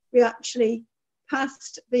 where we actually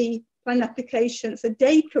passed the plan application for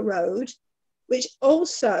Dacre Road, which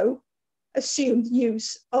also assumed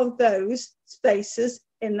use of those spaces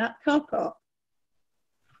in that car park.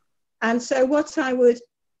 And so what I would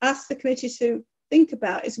ask the committee to think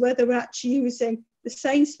about is whether we're actually using the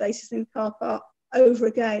same spaces in the car park over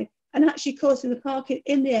again and actually causing the parking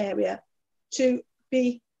in the area to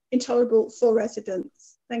be intolerable for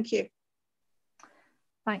residents. Thank you.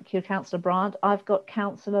 Thank you, Councillor Bryant. I've got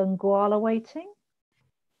Councillor Nguala waiting.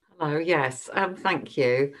 Hello, yes, thank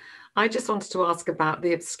you. I just wanted to ask about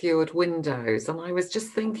the obscured windows, and I was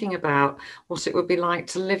just thinking about what it would be like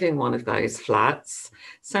to live in one of those flats.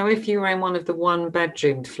 So if you were in one of the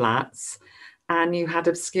 1-bedroomed flats and you had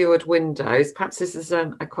obscured windows, perhaps this is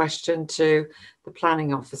a question to the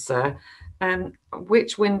planning officer,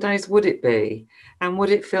 which windows would it be? And would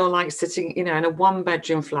it feel like sitting, you know, in a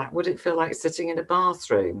 1-bedroom flat, would it feel like sitting in a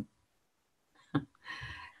bathroom?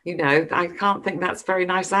 You know, I can't think that's a very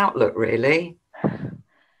nice outlook, really.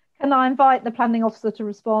 Can I invite the planning officer to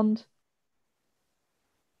respond?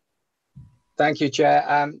 Thank you,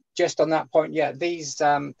 Chair. Just on that point, yeah, these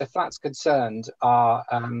the flats concerned are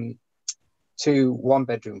 2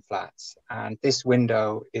 1-bedroom flats, and this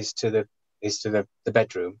window is to the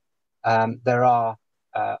bedroom. There are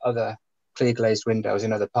other clear glazed windows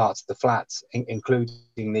in other parts of the flats,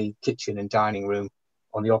 including the kitchen and dining room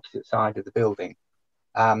on the opposite side of the building.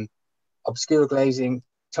 Obscure glazing,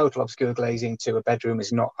 total obscure glazing to a bedroom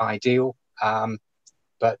is not ideal,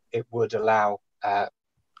 but it would allow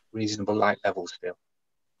reasonable light levels still.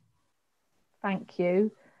 Thank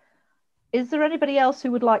you. Is there anybody else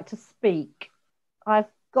who would like to speak?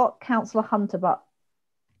 I've got Councillor Hunter, but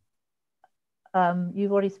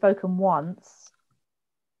you've already spoken once.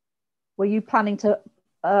 Were you planning to?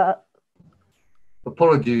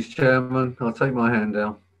 Apologies, Chairman. I'll take my hand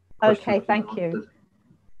down. Okay, thank you.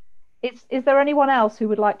 Is there anyone else who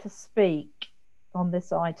would like to speak on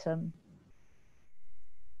this item?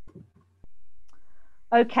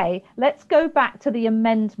 Okay, let's go back to the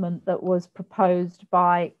amendment that was proposed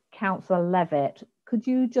by Councillor Levitt. Could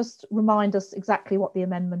you just remind us exactly what the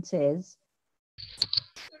amendment is?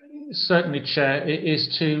 Certainly, Chair. It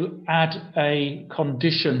is to add a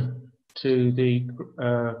condition to the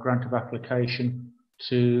grant of application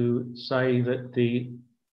to say that the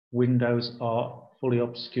windows are fully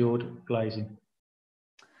obscured glazing.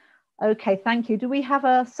 Okay, thank you. Do we have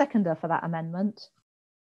a seconder for that amendment?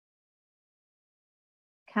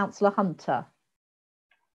 Councillor Hunter.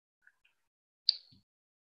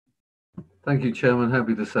 Thank you, Chairman.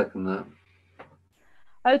 Happy to second that.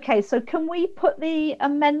 Okay, so can we put the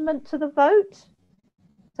amendment to the vote?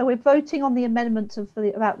 So we're voting on the amendment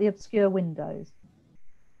about the obscure windows.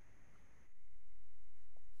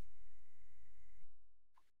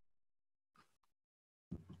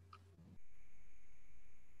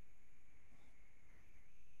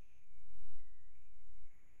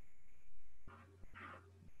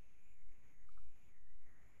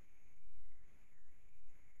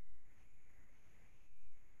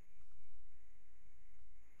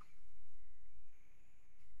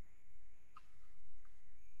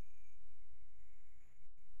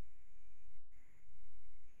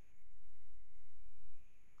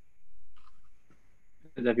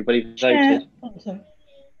 Has everybody voted? Oh, sorry.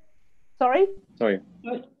 Sorry? Sorry.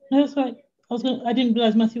 No, that's right. I didn't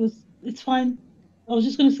realise Matthew was. It's fine. I was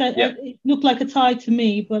just going to say it looked like a tie to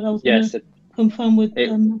me, but I was going to confirm with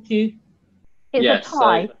Matthew. It's a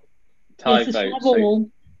tie. So, tie it's a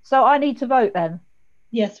vote. So I need to vote then.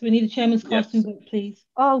 Yes, we need a chairman's casting vote, please.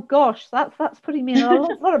 Oh gosh, that's putting me in a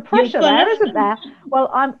lot of pressure there, isn't there? Well,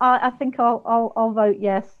 I think I'll vote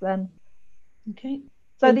yes then. Okay.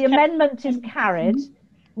 So the amendment is carried.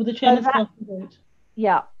 With the chairman's casting vote.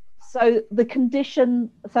 Yeah. So the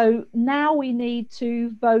condition. So now we need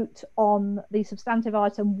to vote on the substantive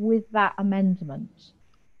item with that amendment.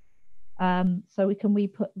 So can we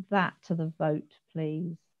put that to the vote,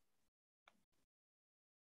 please?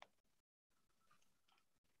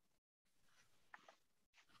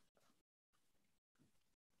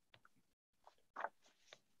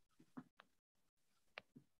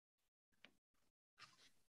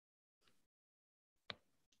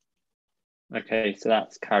 Okay, so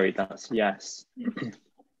that's carried. That's yes.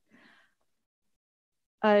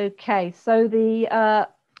 Okay, so the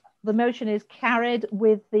motion is carried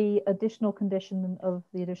with the additional condition of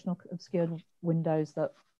the additional obscured windows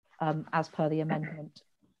that, as per the amendment.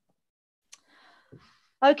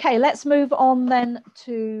 Okay, let's move on then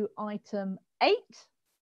to item 8.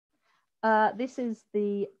 This is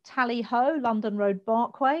the Tally Ho, London Road,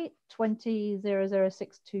 Barkway,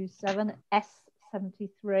 200627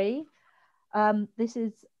 S73. This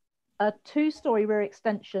is a 2-storey rear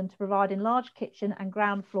extension to provide enlarged kitchen and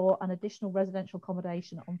ground floor and additional residential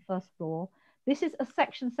accommodation on first floor. This is a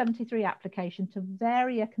Section 73 application to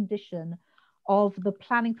vary a condition of the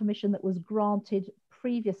planning permission that was granted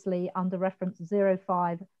previously under reference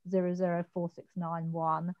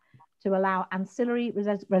 05004691 to allow ancillary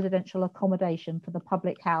residential accommodation for the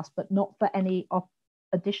public house, but not for any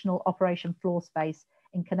additional operation floor space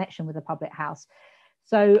in connection with the public house.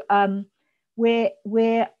 So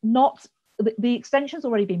we're not, the extension's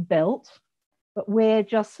already been built, but we're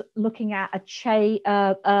just looking at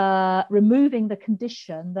removing the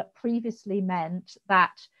condition that previously meant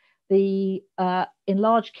that the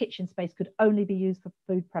enlarged kitchen space could only be used for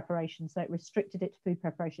food preparation. So it restricted it to food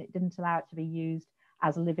preparation. It didn't allow it to be used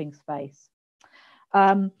as a living space.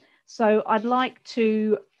 So I'd like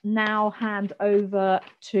to now hand over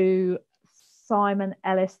to Simon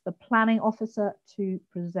Ellis, the planning officer, to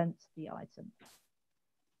present the item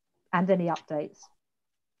and any updates.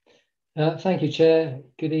 Thank you, Chair.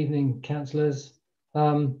 Good evening, councillors.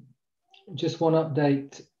 Just one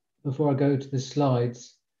update before I go to the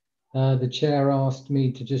slides. The Chair asked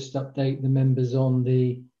me to just update the members on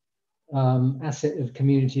the asset of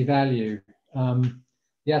community value.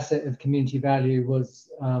 The asset of community value was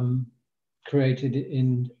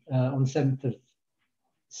created on 7th of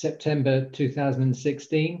September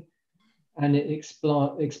 2016, and it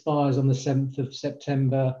expires on the 7th of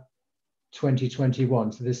September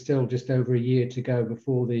 2021. So there's still just over a year to go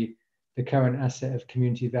before the current asset of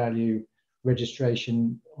community value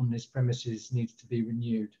registration on this premises needs to be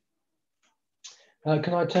renewed.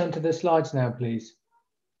 Can I turn to the slides now, please?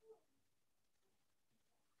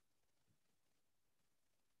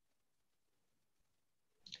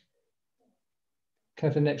 Can I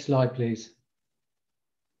have the next slide, please?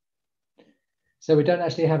 So we don't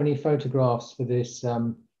actually have any photographs for this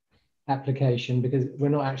application because we're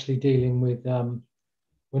not actually dealing with,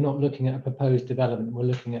 we're not looking at a proposed development. We're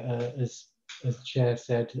looking at, as the Chair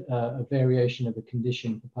said, a variation of a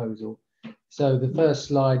condition proposal. So the first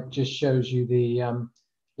slide just shows you the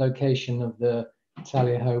location of the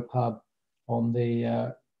Tally Ho pub on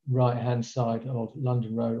the right-hand side of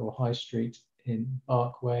London Road or High Street in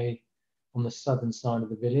Barkway on the southern side of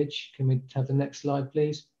the village. Can we have the next slide,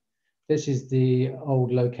 please? This is the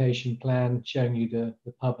old location plan showing you the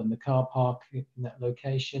pub and the car park in that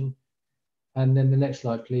location. And then the next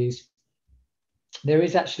slide, please. There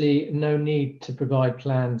is actually no need to provide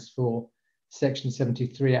plans for Section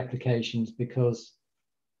 73 applications because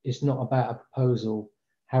it's not about a proposal.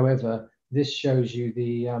 However, this shows you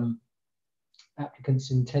the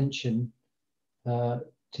applicant's intention to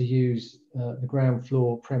use the ground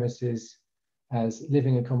floor premises as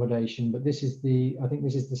living accommodation, but this is I think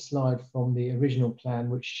this is the slide from the original plan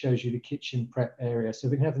which shows you the kitchen prep area. So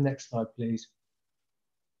we can have the next slide, please.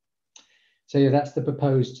 So yeah, that's the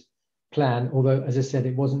proposed plan, although as I said,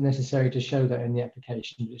 it wasn't necessary to show that in the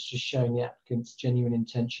application, but it's just showing the applicant's genuine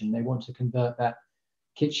intention. They want to convert that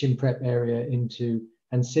kitchen prep area into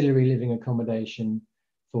ancillary living accommodation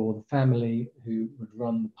for the family who would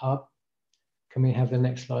run the pub. Can we have the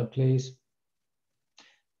next slide, please?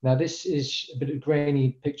 Now, this is a bit of a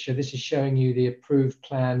grainy picture. This is showing you the approved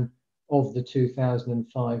plan of the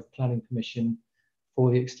 2005 Planning Permission for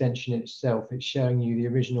the extension itself. It's showing you the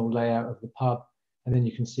original layout of the pub, and then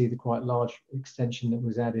you can see the quite large extension that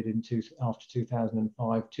was added after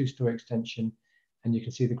 2005, 2-story extension, and you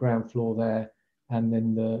can see the ground floor there, and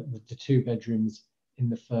then the 2 bedrooms in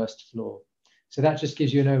the first floor. So that just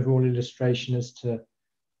gives you an overall illustration as to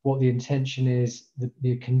what the intention is.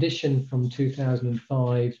 The condition from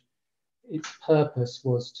 2005, its purpose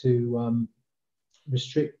was to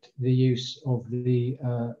restrict the use of the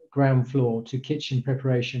ground floor to kitchen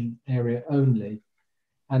preparation area only.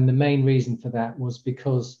 And the main reason for that was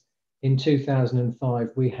because in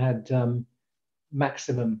 2005 we had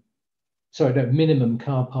minimum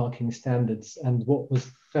car parking standards, and what was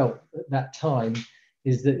felt at that time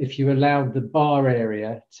is that if you allowed the bar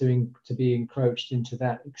area to be encroached into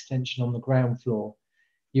that extension on the ground floor,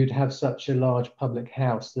 you'd have such a large public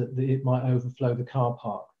house that it might overflow the car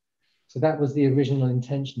park. So that was the original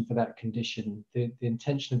intention for that condition. The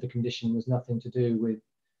intention of the condition was nothing to do with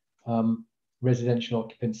residential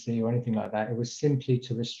occupancy or anything like that. It was simply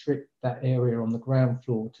to restrict that area on the ground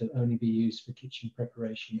floor to only be used for kitchen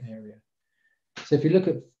preparation area. So if you look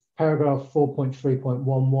at paragraph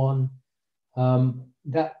 4.3.11,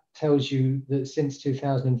 that tells you that since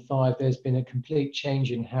 2005, there's been a complete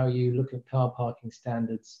change in how you look at car parking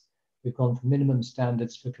standards. We've gone from minimum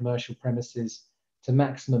standards for commercial premises to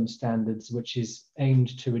maximum standards, which is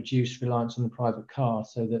aimed to reduce reliance on the private car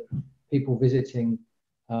so that people visiting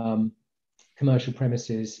commercial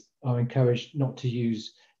premises are encouraged not to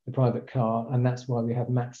use the private car, and that's why we have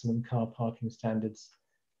maximum car parking standards.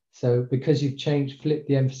 So because you've flipped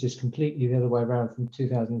the emphasis completely the other way around from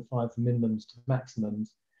 2005 from minimums to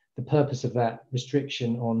maximums, the purpose of that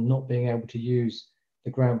restriction on not being able to use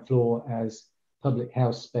the ground floor as public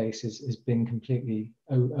house space has been completely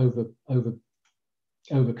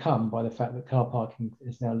overcome by the fact that car parking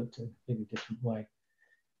is now looked at in a completely different way.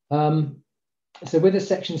 So with the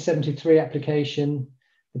Section 73 application,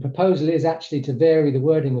 the proposal is actually to vary the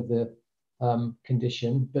wording of the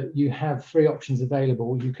condition, but you have three options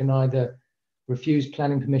available. You can either refuse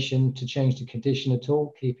planning permission to change the condition at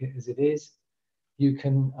all, keep it as it is. You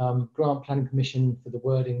can grant planning permission for the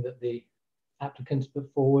wording that the applicants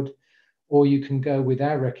put forward, or you can go with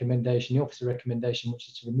our recommendation, the officer recommendation, which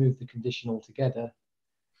is to remove the condition altogether.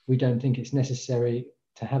 We don't think it's necessary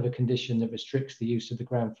to have a condition that restricts the use of the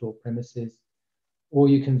ground floor premises, or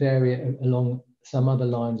you can vary it along some other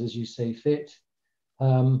lines as you see fit.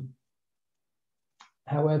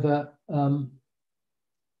 However,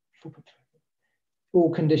 all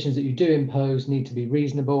conditions that you do impose need to be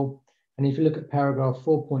reasonable. And if you look at paragraph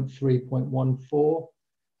 4.3.14,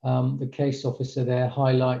 the case officer there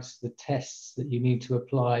highlights the tests that you need to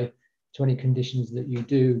apply to any conditions that you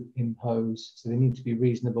do impose. So they need to be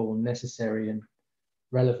reasonable and necessary and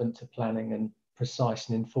relevant to planning and precise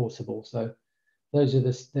and enforceable. So those are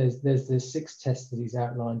the 6 tests that he's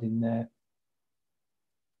outlined in there.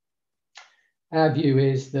 Our view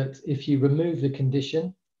is that if you remove the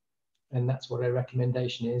condition, and that's what our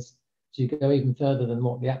recommendation is, so you go even further than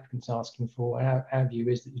what the applicant's asking for, our view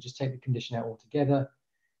is that you just take the condition out altogether,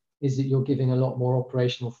 is that you're giving a lot more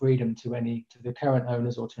operational freedom to the current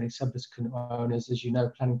owners or to any subsequent owners. As you know,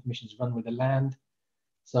 planning permissions run with the land.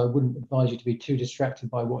 So I wouldn't advise you to be too distracted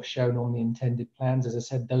by what's shown on the intended plans. As I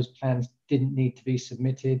said, those plans didn't need to be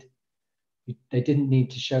submitted. They didn't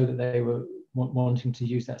need to show that they were wanting to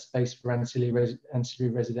use that space for ancillary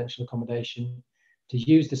residential accommodation. To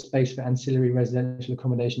use the space for ancillary residential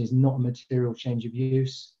accommodation is not a material change of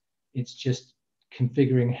use. It's just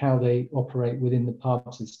configuring how they operate within the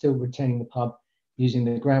pub, so still retaining the pub, using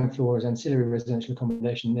the ground floor as ancillary residential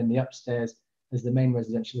accommodation, and then the upstairs as the main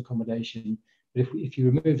residential accommodation. But if you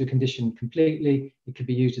remove the condition completely, it could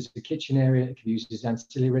be used as a kitchen area, it could be used as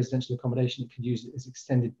ancillary residential accommodation, it could be used as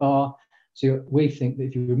extended bar. So we think that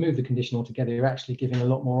if you remove the condition altogether, you're actually giving a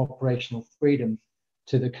lot more operational freedom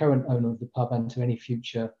to the current owner of the pub and to any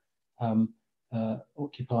future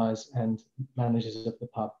occupiers and managers of the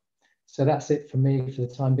pub. So that's it for me for the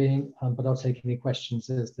time being, but I'll take any questions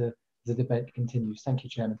as the debate continues. Thank you,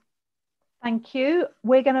 Chairman. Thank you.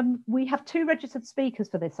 We have 2 registered speakers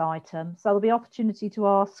for this item, so there'll be opportunity to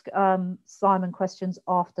ask Simon questions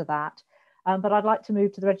after that. But I'd like to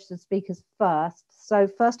move to the registered speakers first. So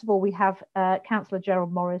first of all, we have Councillor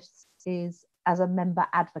Gerald Morris is as a member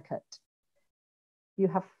advocate. You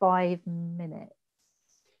have 5 minutes.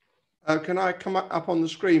 Can I come up on the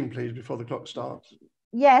screen, please, before the clock starts?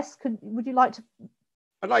 Yes. Would you like to?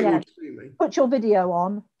 I'd like you to see me. Put your video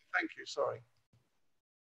on. Thank you. Sorry.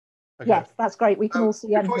 Okay. Yes, that's great. We can all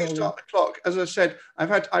see before you start the clock, as I said,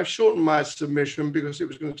 I've shortened my submission because it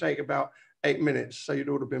was going to take about 8 minutes, so you'd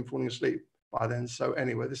all have been falling asleep by then. So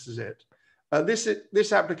anyway, this is it.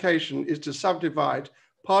 This application is to subdivide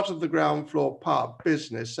part of the ground floor pub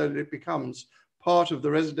business so that it becomes part of the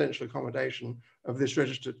residential accommodation of this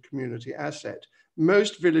registered community asset.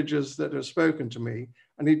 Most villagers that have spoken to me,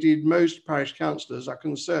 and indeed most parish councillors, are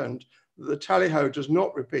concerned that the tally-ho does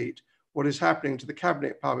not repeat what is happening to the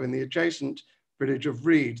Cabinet pub in the adjacent village of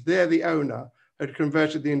Reed. There, the owner had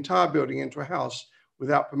converted the entire building into a house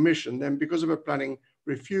without permission. Then, because of a planning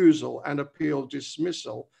refusal and appeal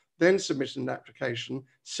dismissal, then submitted an application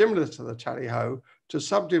similar to the tally-ho to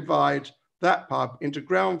subdivide that pub into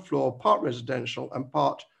ground floor, part residential and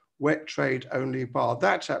part wet trade only bar.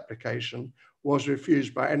 That application was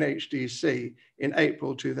refused by NHDC in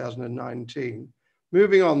April 2019.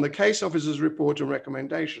 Moving on, the case officer's report and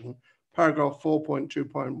recommendation, paragraph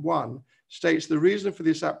 4.2.1, states the reason for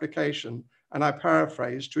this application, and I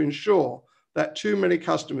paraphrase, to ensure that too many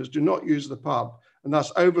customers do not use the pub and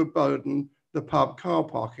thus overburden the pub car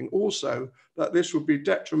parking. Also, that this would be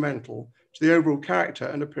detrimental to the overall character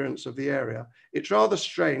and appearance of the area. It's rather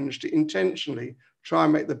strange to intentionally try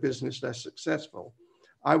and make the business less successful.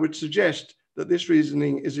 I would suggest that this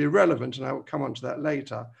reasoning is irrelevant, and I will come on to that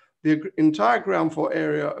later. The entire ground floor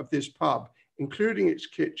area of this pub, including its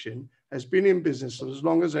kitchen, has been in business as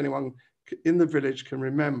long as anyone in the village can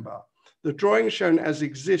remember. The drawing shown as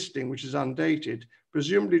existing, which is undated,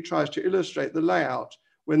 presumably tries to illustrate the layout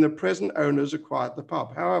when the present owners acquired the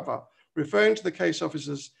pub. However, referring to the case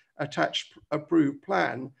officer's attached approved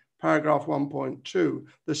plan, paragraph 1.2,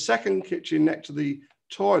 the second kitchen next to the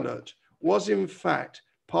toilet was in fact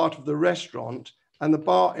part of the restaurant, and the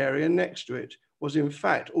bar area next to it was in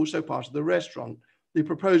fact also part of the restaurant. The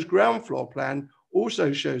proposed ground floor plan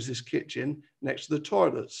also shows this kitchen next to the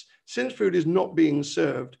toilets. Since food is not being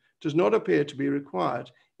served, does not appear to be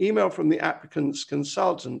required. Email from the applicant's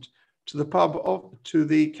consultant to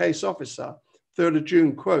the case officer, 3rd of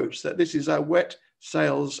June, quotes that this is a wet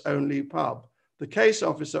sales only pub. The case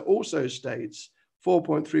officer also states,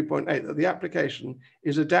 4.3.8, that the application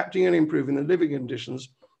is adapting and improving the living conditions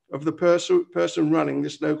of the person running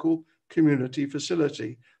this local community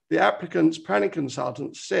facility. The applicant's planning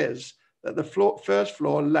consultant says that the first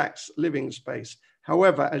floor lacks living space.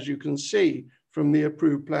 However, as you can see from the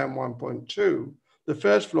approved plan 1.2, the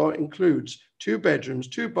first floor includes 2 bedrooms,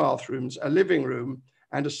 2 bathrooms, a living room,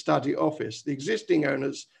 and a study office. The existing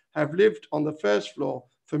owners have lived on the first floor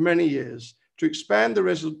for many years. To expand the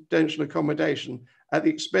residential accommodation at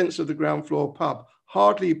the expense of the ground floor pub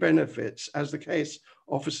hardly benefits, as the case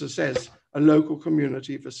officer says, a local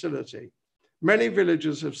community facility. Many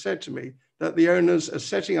villagers have said to me that the owners are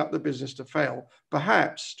setting up the business to fail,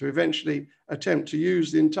 perhaps to eventually attempt to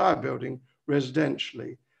use the entire building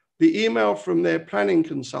residentially. The email from their planning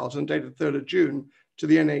consultant dated 3rd of June to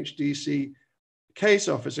the NHDC case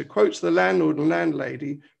officer quotes the landlord and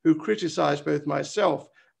landlady who criticised both myself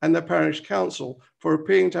and the parish council for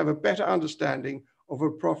appearing to have a better understanding of a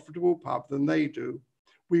profitable pub than they do.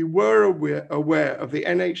 We were aware of the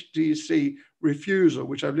NHDC refusal,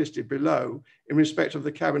 which I've listed below, in respect of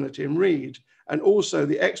the cabinet in Reed, and also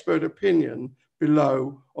the expert opinion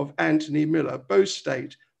below of Anthony Miller. Both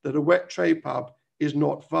state that a wet tray pub is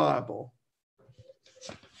not viable.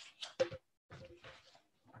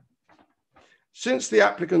 Since the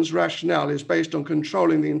applicant's rationale is based on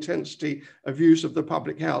controlling the intensity of use of the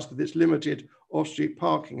public house with its limited off-street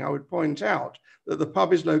parking, I would point out that the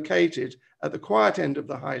pub is located at the quiet end of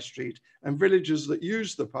the high street, and villagers that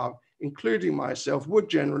use the pub, including myself, would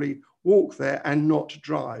generally walk there and not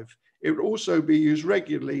drive. It would also be used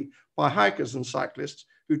regularly by hikers and cyclists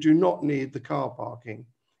who do not need the car parking.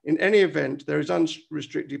 In any event, there is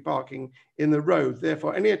unrestricted parking in the road.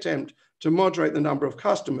 Therefore, any attempt to moderate the number of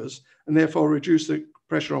customers and therefore reduce the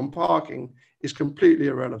pressure on parking is completely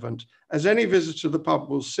irrelevant. As any visitor to the pub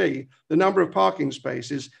will see, the number of parking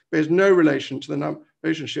spaces bears no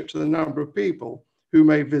relationship to the number of people who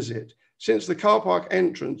may visit. Since the car park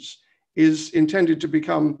entrance is intended to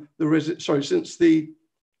become the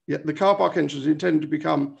car park entrance is intended to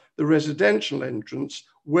become the residential entrance,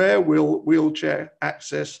 where will wheelchair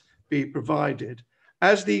access be provided?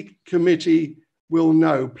 As the committee will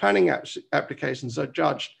know, planning applications are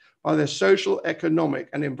judged by their social, economic,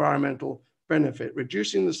 and environmental benefit.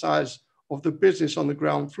 Reducing the size of the business on the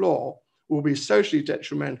ground floor will be socially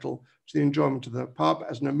detrimental to the enjoyment of the pub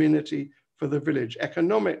as an amenity for the village.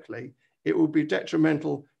 Economically, it will be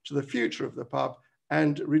detrimental to the future of the pub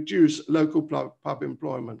and reduce local pub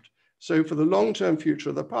employment. So for the long-term future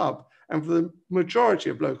of the pub and for the majority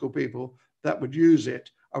of local people that would use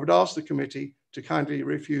it, I would ask the committee to kindly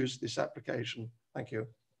refuse this application. Thank you.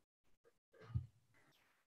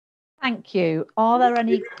 Thank you. Are there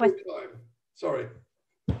any questions? Sorry.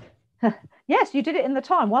 Yes, you did it in the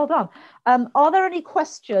time. Well done. Are there any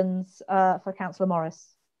questions for Councillor Morris?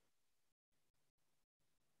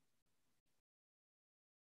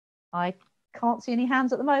 I can't see any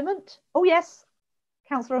hands at the moment. Oh, yes.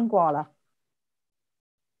 Councillor Ngwala.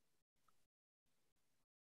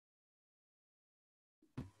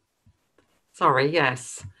 Sorry,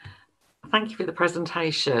 yes. Thank you for the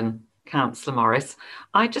presentation, Councillor Morris.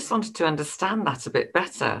 I just wanted to understand that a bit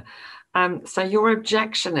better. So your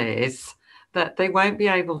objection is that they won't be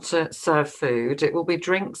able to serve food, it will be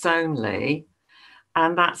drinks only,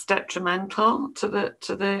 and that's detrimental to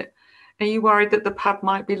the are you worried that the pub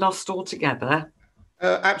might be lost altogether?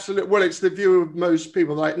 Absolutely. Well, it's the view of most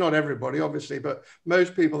people, like not everybody, obviously, but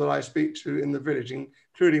most people that I speak to in the village,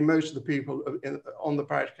 including most of the people on the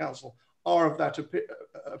parish council, are of that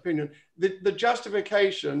opinion. The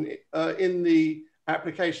justification in the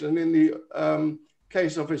application and in the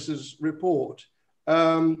case officer's report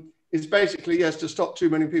is basically, yes, to stop too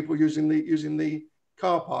many people using the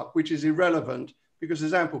car park, which is irrelevant because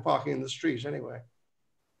there's ample parking in the street anyway.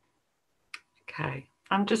 Okay,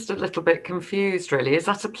 I'm just a little bit confused, really. Is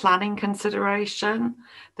that a planning consideration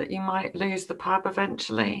that you might lose the pub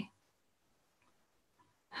eventually?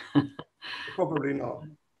 Probably not.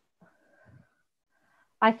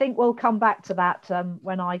 I think we'll come back to that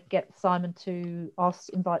when I get Simon to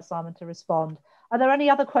invite Simon to respond. Are there any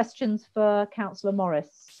other questions for Councillor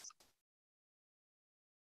Morris?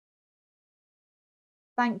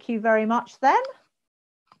 Thank you very much then.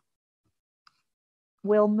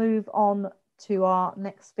 We'll move on to our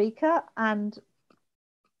next speaker, and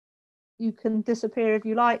you can disappear if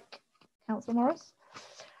you like, Councillor Morris.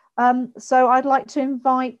 So I'd like to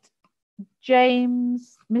invite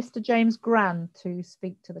Mr. James Gran to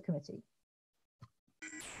speak to the committee.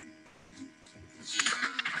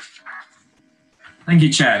 Thank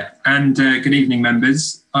you, Chair, and good evening,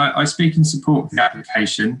 members. I speak in support of the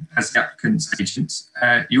application as the applicant's agent.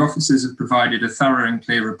 Your officers have provided a thorough and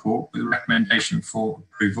clear report with a recommendation for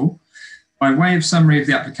approval. By way of summary of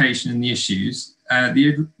the application and the issues,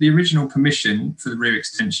 the original permission for the rear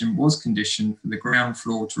extension was conditioned for the ground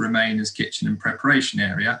floor to remain as kitchen and preparation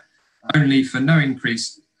area, only for no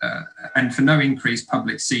increased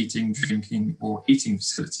public seating, drinking or eating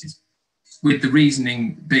facilities, with the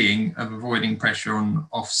reasoning being of avoiding pressure on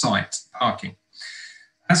off-site parking.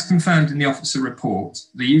 As confirmed in the officer report,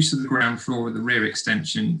 the use of the ground floor of the rear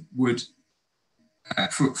extension would,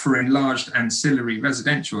 for enlarged ancillary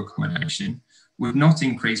residential accommodation, would not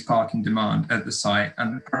increase parking demand at the site,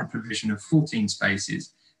 and the current provision of 14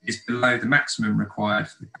 spaces is below the maximum required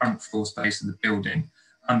for the current floor space of the building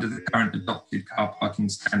under the current adopted car parking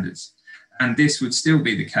standards. And this would still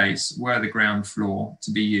be the case were the ground floor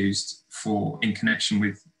to be used in connection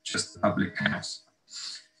with just the public house,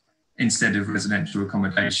 instead of residential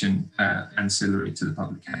accommodation ancillary to the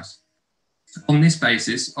public house. On this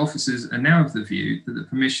basis, officers are now of the view that the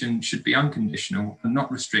permission should be unconditional and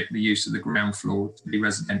not restrict the use of the ground floor to be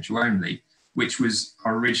residential only, which was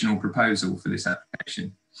our original proposal for this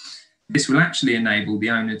application. This will actually enable the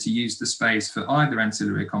owner to use the space for either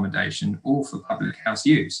ancillary accommodation or for public house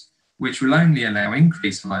use, which will only allow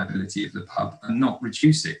increased viability of the pub and not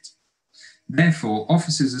reduce it. Therefore,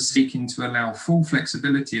 officers are seeking to allow full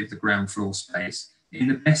flexibility of the ground floor space in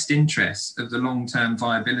the best interests of the long-term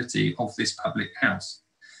viability of this public house.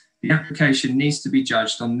 The application needs to be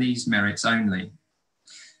judged on these merits only.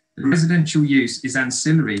 The residential use is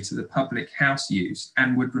ancillary to the public house use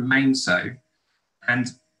and would remain so, and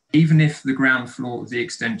even if the ground floor of the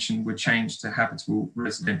extension were changed to habitable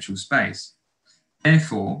residential space.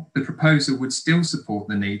 Therefore, the proposal would still support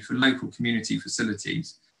the need for local community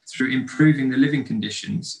facilities through improving the living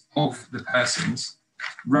conditions of the persons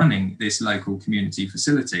running this local community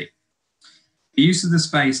facility. The use of the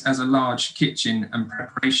space as a large kitchen and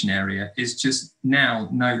preparation area is just now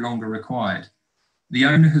no longer required. The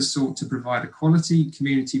owner has sought to provide a quality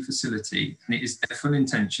community facility, and it is their full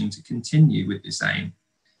intention to continue with this aim.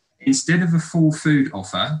 Instead of a full food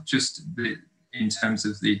offer, just in terms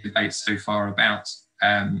of the debate so far about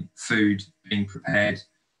food being prepared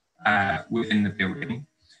within the building,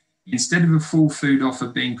 instead of a full food offer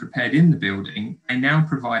being prepared in the building, they now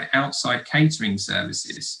provide outside catering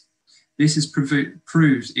services. This has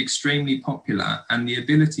proved extremely popular, and the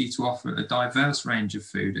ability to offer a diverse range of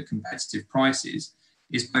food at competitive prices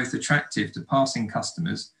is both attractive to passing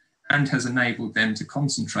customers and has enabled them to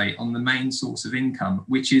concentrate on the main source of income,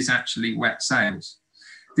 which is actually wet sales.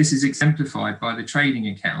 This is exemplified by the trading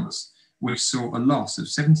accounts, which saw a loss of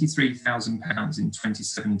 £73,000 in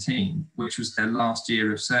 2017, which was their last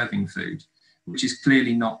year of serving food, which is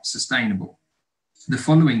clearly not sustainable. The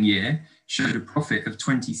following year showed a profit of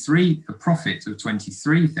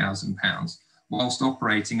 £23,000 whilst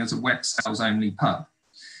operating as a wet sales only pub.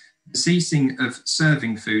 The ceasing of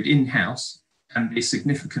serving food in-house and the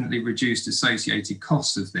significantly reduced associated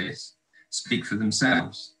costs of this speak for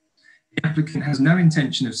themselves. The applicant has no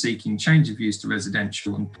intention of seeking change of use to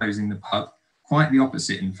residential and closing the pub, quite the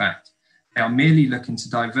opposite in fact. They are merely looking to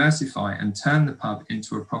diversify and turn the pub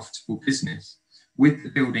into a profitable business, with the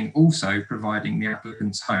building also providing the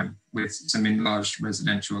applicant's home with some enlarged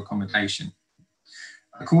residential accommodation.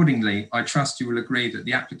 Accordingly, I trust you will agree that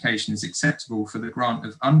the application is acceptable for the grant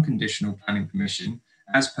of unconditional planning permission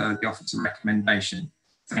as per the officer recommendation.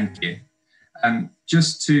 Thank you.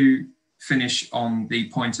 Just to finish on the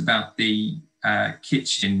point about the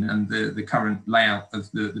kitchen and the current layout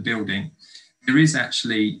of the building, there is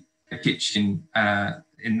actually a kitchen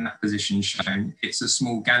in that position shown. It's a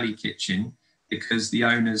small galley kitchen because the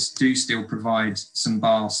owners do still provide some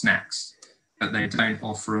bar snacks but they don't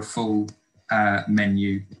offer a full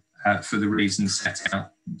menu for the reasons set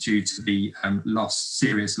out due to the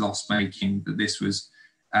serious loss making that this was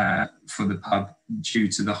for the pub due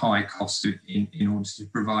to the high cost in order to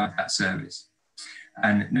provide that service.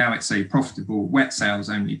 And now it's a profitable wet sales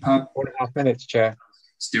only pub. 4.5 minutes, Chair.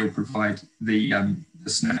 Still provide the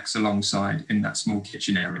snacks alongside in that small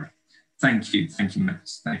kitchen area. Thank you,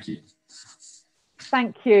 members. Thank you.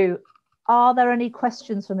 Thank you. Are there any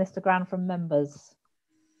questions for Mr. Gran from members?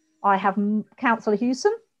 I have Councillor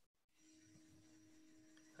Hewson.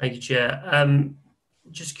 Thank you, Chair.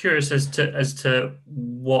 Just curious as to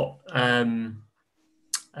what Mr.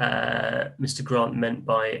 Grant meant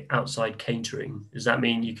by outside catering. Does that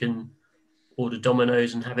mean you can order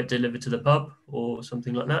Domino's and have it delivered to the pub or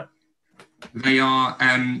something like that? They are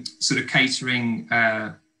sort of catering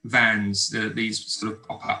vans, these sort of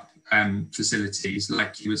pop-up facilities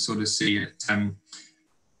like you would sort of see at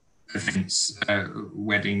events,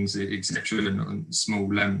 weddings, etc., and small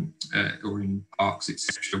or in parks,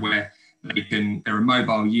 etc., where there are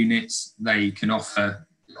mobile units. They can offer,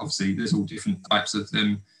 obviously there's all different types of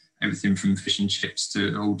them, everything from fish and chips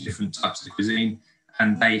to all different types of cuisine,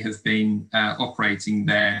 and they have been operating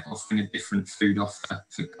there, offering a different food offer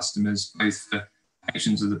for customers, both for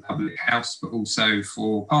patrons of the public house but also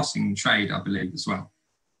for passing trade, I believe, as well.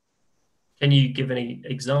 Can you give any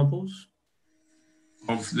examples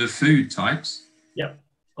of the food types? Yep.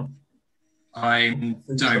 I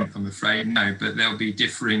don't, I'm afraid, no, but there'll be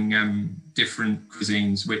differing different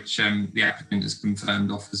cuisines which the applicant has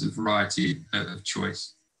confirmed offers a variety of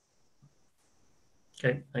choice.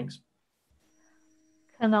 Okay, thanks.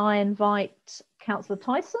 Can I invite Councillor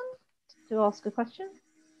Tyson to ask a question?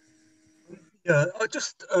 Yeah, I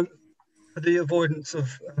just, for the avoidance of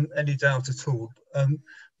any doubt at all,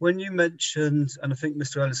 when you mentioned, and I think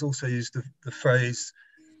Mr. Ellis also used the phrase,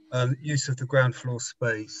 use of the ground floor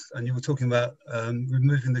space, and you were talking about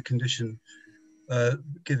removing the condition,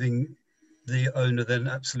 giving the owner then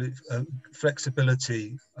absolute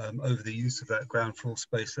flexibility over the use of that ground floor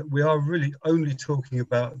space, that we are really only talking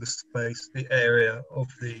about the space, the area of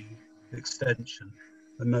the extension,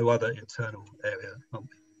 and no other internal area, aren't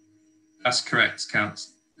we? That's correct,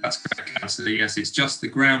 Councillor. That's correct, Councillor. Yes, it's just the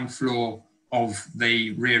ground floor of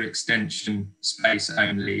the rear extension space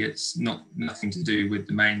only. It's nothing to do with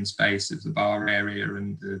the main space of the bar area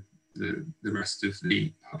and the rest of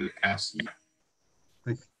the public house. Yeah.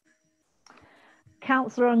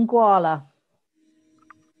 Councillor Nguala.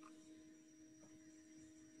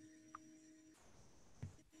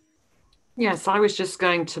 Yes, I was just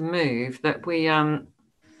going to move that we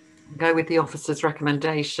go with the officer's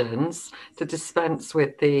recommendations to dispense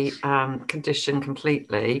with the condition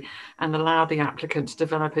completely and allow the applicant to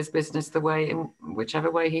develop his business the way, in whichever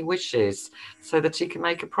way he wishes, so that he can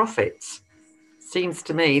make a profit. Seems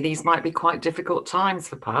to me these might be quite difficult times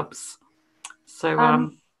for pubs.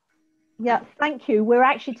 So yeah, thank you. We're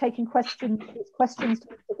actually taking questions to Mr.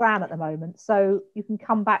 Gran at the moment, so you can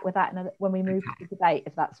come back with that when we move to the debate,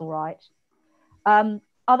 if that's all right.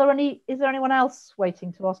 Is there anyone else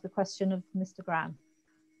waiting to ask a question of Mr. Gran?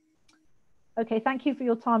 Okay, thank you for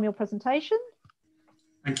your time, your presentation.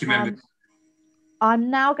 Thank you, members.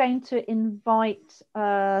 I'm now going to invite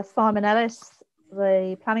Simon Ellis,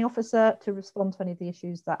 the planning officer, to respond to any of the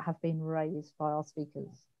issues that have been raised by our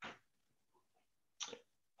speakers.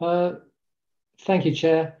 Thank you,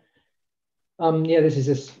 Chair. Yeah, this is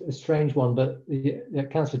a strange one, but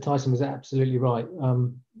Councillor Tyson was absolutely right.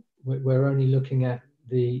 We're only looking at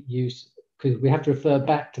the use, because we have to refer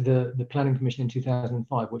back to the Planning Commission in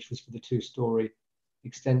 2005, which was for the two-storey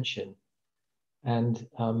extension. And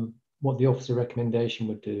what the officer recommendation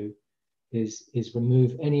would do is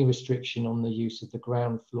remove any restriction on the use of the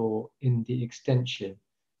ground floor in the extension,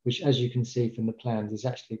 which, as you can see from the plans, is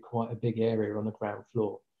actually quite a big area on the ground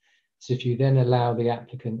floor. So if you then allow the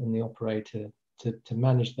applicant and the operator to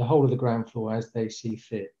manage the whole of the ground floor as they see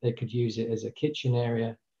fit, they could use it as a kitchen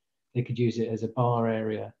area, they could use it as a bar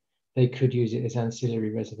area, they could use it as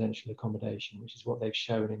ancillary residential accommodation, which is what they've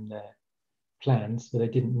shown in their plans, but they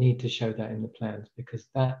didn't need to show that in the plans because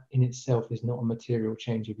that in itself is not a material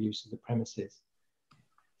change of use of the premises.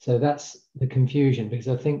 So that's the confusion, because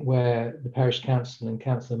I think where the Parish Council and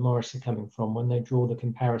Councillor Morris are coming from when they draw the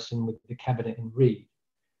comparison with the Cabinet in Reed,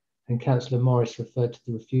 and Councillor Morris referred to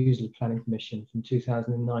the refusal of Planning Commission from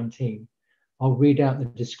 2019. I'll read out the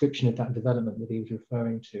description of that development that he was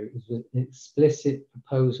referring to. It was an explicit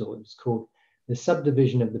proposal. It was called the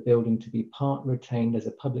subdivision of the building to be part retained as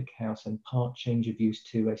a public house and part change of use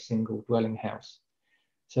to a single dwelling house.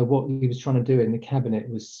 So what he was trying to do in the Cabinet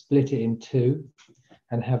was split it in two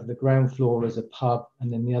and have the ground floor as a pub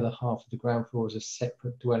and then the other half of the ground floor as a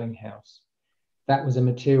separate dwelling house. That was a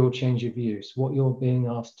material change of use. What you're being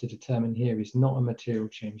asked to determine here is not a material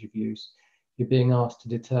change of use. You're being asked to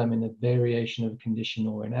determine a variation of a condition,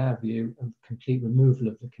 or in our view, a complete removal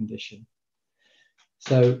of the condition.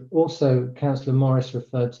 So also, Councillor Morris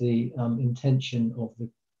referred to the intention of the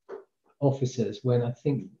officers, when I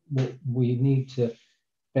think what we need to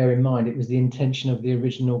bear in mind, it was the intention of the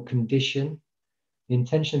original condition. The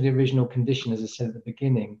intention of the original condition, as I said at the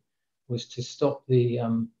beginning, was to stop the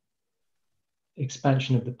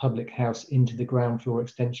expansion of the public house into the ground floor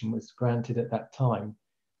extension was granted at that time,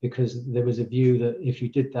 because there was a view that if you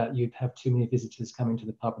did that, you'd have too many visitors coming to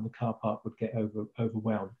the pub and the car park would get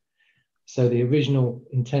overwhelmed. So the original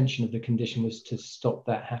intention of the condition was to stop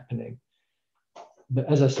that happening. But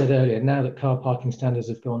as I said earlier, now that car parking standards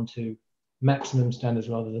have gone to maximum standards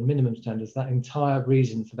rather than minimum standards, that entire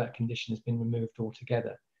reason for that condition has been removed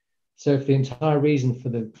altogether. So if the entire reason for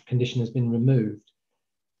the condition has been removed,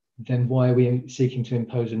 then why are we seeking to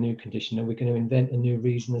impose a new condition? Are we going to invent a new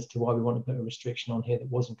reason as to why we want to put a restriction on here that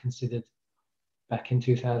wasn't considered back in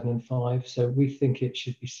 2005? So we think it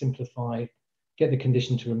should be simplified, get the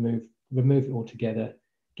condition to remove it altogether,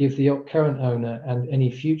 give the current owner and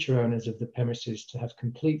any future owners of the premises to have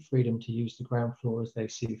complete freedom to use the ground floor as they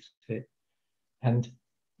see fit, and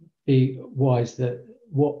be wise that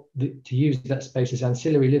to use that space as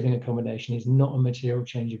ancillary living accommodation is not a material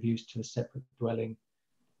change of use to a separate dwelling.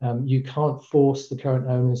 You can't force the current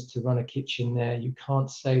owners to run a kitchen there. You can't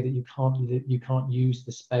say that you can't use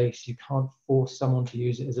the space. You can't force someone to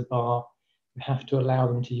use it as a bar. You have to allow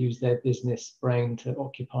them to use their business brain to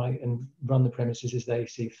occupy and run the premises as they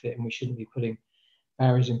see fit, and we shouldn't be putting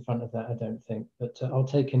barriers in front of that, I don't think. But I'll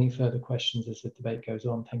take any further questions as the debate goes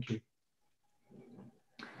on. Thank you.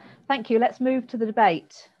 Thank you. Let's move to the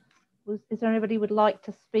debate. Is there anybody who would like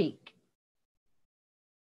to speak?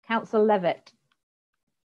 Councillor Levitt.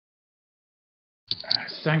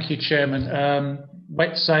 Thank you, Chairman.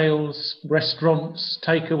 Wet sales, restaurants,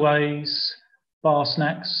 takeaways, bar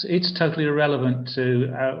snacks, it's totally irrelevant to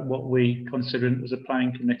what we consider as a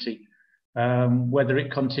planning committee. Whether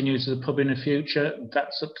it continues as a pub in the future,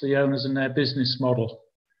 that's up to the owners and their business model.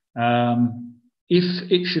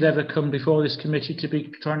 If it should ever come before this committee to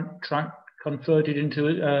be converted into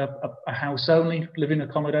a house only, living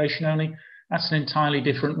accommodation only, that's an entirely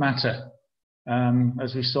different matter.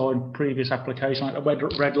 As we saw in previous applications, like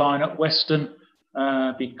the Red Line at Weston,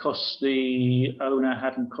 because the owner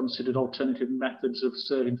hadn't considered alternative methods of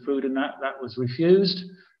serving food, and that was refused,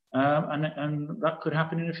 and that could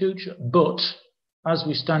happen in the future. But as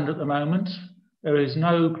we stand at the moment, there is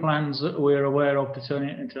no plans that we're aware of to turn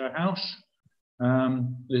it into a house.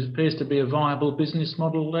 There appears to be a viable business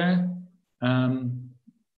model there.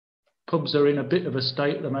 Pubs are in a bit of a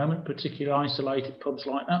state at the moment, particularly isolated pubs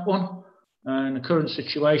like that one. In the current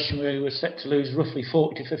situation, we're set to lose roughly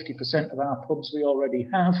 40 to 50% of our pubs we already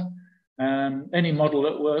have. Any model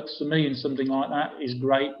that works for me in something like that is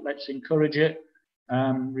great. Let's encourage it.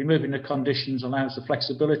 Removing the conditions allows the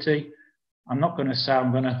flexibility. I'm not going to say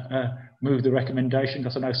I'm going to move the recommendation,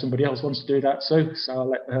 because I know somebody else wants to do that, Sue, so I'll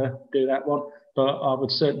let her do that one. But I would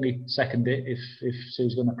certainly second it if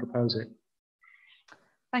Sue's going to propose it.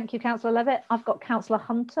 Thank you, Councillor Levitt. I've got Councillor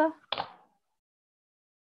Hunter.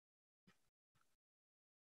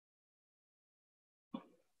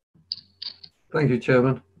 Thank you,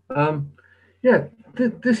 Chairman. Yeah,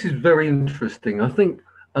 this is very interesting. I think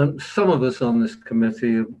some of us on this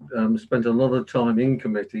committee have spent a lot of time in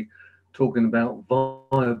committee talking about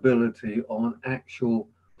viability on actual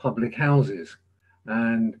public houses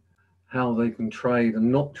and how they can trade and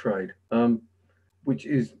not trade, which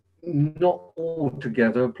is not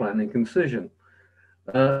altogether a planning decision.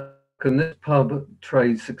 Can this pub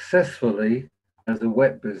trade successfully as a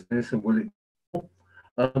wet business, and will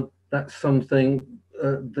it? That's something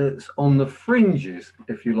that's on the fringes,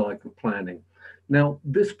 if you like, of planning. Now,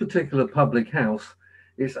 this particular public house,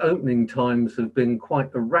 its opening times have been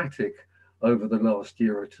quite erratic over the last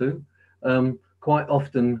year or two. Quite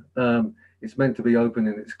often, it's meant to be open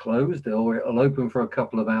and it's closed, or it'll open for a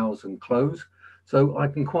couple of hours and close. So I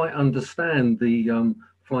can quite understand the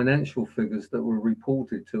financial figures that were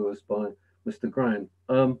reported to us by Mr. Grant.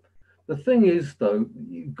 The thing is, though,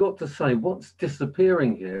 you've got to say what's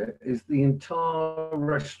disappearing here is the entire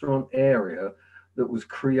restaurant area that was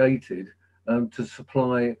created to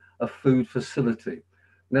supply a food facility.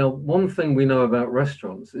 Now, one thing we know about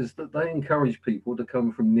restaurants is that they encourage people to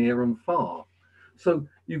come from near and far. So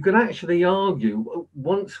you can actually argue,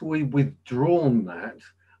 once we've withdrawn that,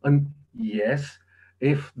 and yes,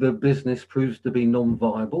 if the business proves to be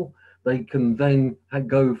non-viable, they can then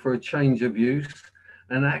go for a change of use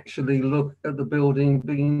and actually look at the building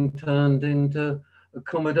being turned into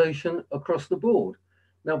accommodation across the board.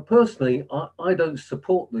 Now, personally, I don't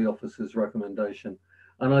support the officer's recommendation.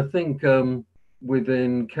 And I think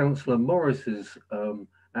within Councillor Morris's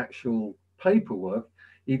actual paperwork,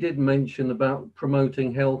 he did mention about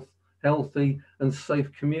promoting healthy and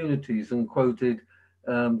safe communities, and quoted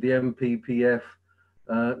the MPPF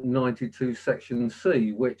 92 Section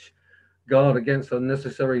C, which guard against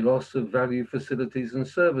unnecessary loss of value, facilities and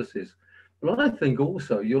services. But I think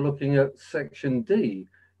also you're looking at Section D,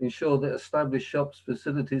 ensure that established shops,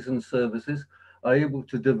 facilities and services are able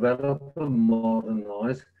to develop and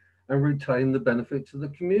modernise and retain the benefits of the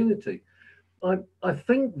community. I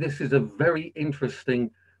think this is a very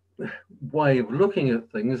interesting way of looking at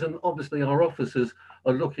things, and obviously our officers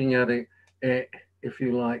are looking at it, if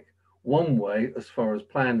you like, one way as far as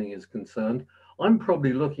planning is concerned. I'm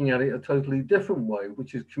probably looking at it a totally different way,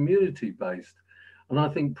 which is community based. And I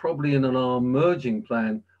think probably in our merging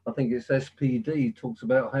plan, I think it's SPD, talks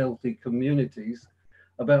about healthy communities,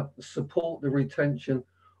 about support the retention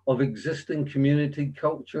of existing community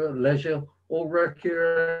culture, leisure or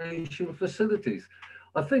recreation facilities.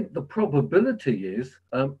 I think the probability is,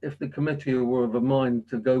 if the committee were of a mind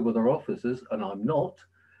to go with our officers, and I'm not,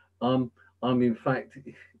 I'm in fact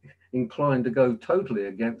inclined to go totally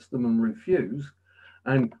against them and refuse,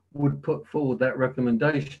 and would put forward that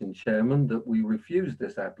recommendation, Chairman, that we refuse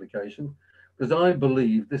this application, because I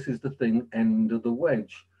believe this is the thin end of the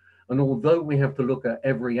wedge. And although we have to look at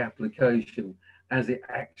every application as it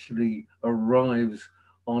actually arrives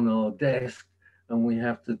on our desk, and we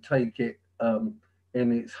have to take it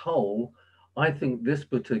in its whole, I think this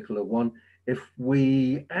particular one, if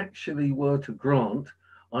we actually were to grant,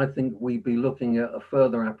 I think we'd be looking at a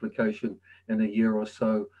further application in a year or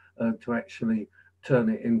so to actually turn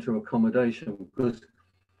it into accommodation, because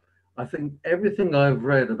I think everything I've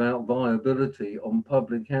read about viability on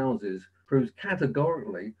public houses proves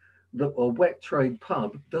categorically that a wet trade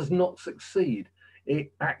pub does not succeed.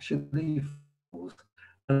 It actually falls.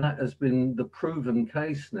 And that has been the proven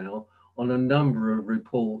case now on a number of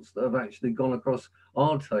reports that have actually gone across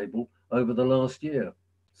our table over the last year.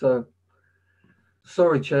 So,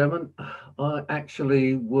 sorry, Chairman, I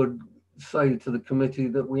actually would say to the committee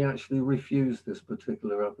that we actually refuse this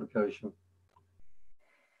particular application.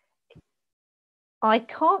 I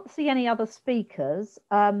can't see any other speakers.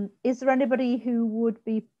 Is there anybody who would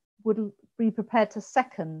be prepared to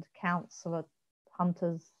second Councillor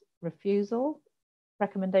Hunter's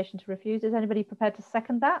recommendation to refuse? Is anybody prepared to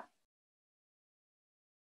second that?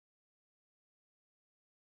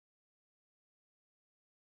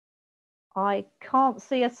 I can't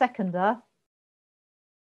see a seconder.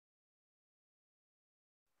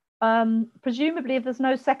 Presumably, if there's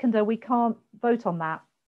no seconder, we can't vote on that.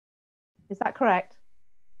 Is that correct?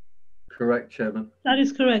 Correct, Chairman. That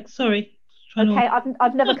is correct. Sorry. Okay,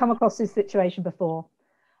 I've never come across this situation before.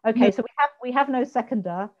 Okay, no. So we have no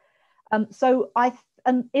seconder. So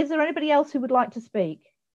is there anybody else who would like to speak?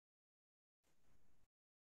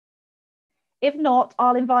 If not,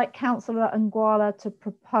 I'll invite Councillor Ngwala to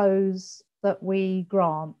propose that we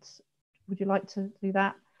grant. Would you like to do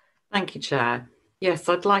that? Thank you, Chair. Yes,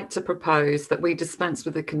 I'd like to propose that we dispense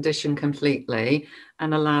with the condition completely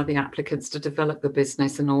and allow the applicants to develop the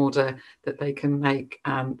business in order that they can make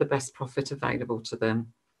the best profit available to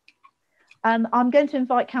them. I'm going to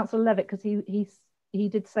invite Councillor Levitt, because he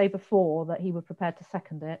did say before that he was prepared to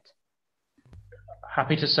second it.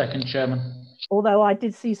 Happy to second, Chairman. Although I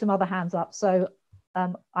did see some other hands up, so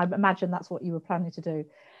I imagine that's what you were planning to do.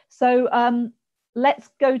 So let's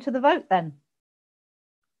go to the vote then.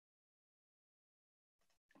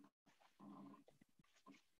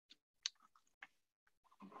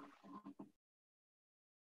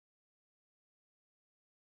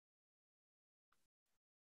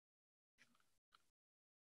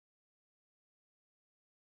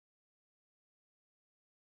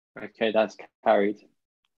 Okay, that's carried.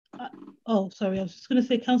 Oh, sorry, I was just going to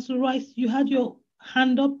say, Councillor Rice, you had your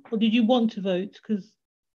hand up, or did you want to vote? Because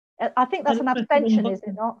I think that's an abstention, is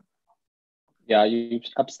it not? Yeah, you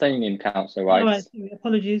abstaining, Councillor Rice. All right, sorry,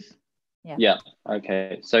 apologies. Yeah,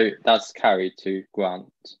 okay, so that's carried to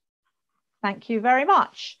grant. Thank you very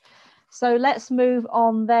much. So let's move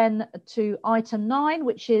on then to item 9,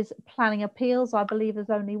 which is planning appeals. I believe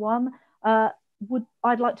there's only one.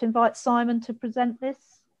 I'd like to invite Simon to present this.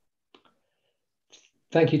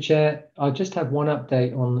 Thank you, Chair. I just have one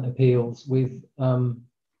update on appeals. We've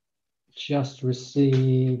just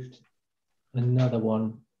received another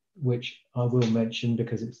one, which I will mention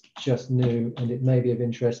because it's just new and it may be of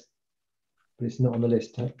interest but it's not on the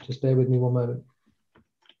list. Just bear with me one moment.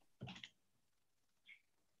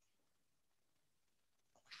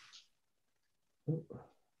 Oh, what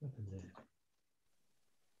happened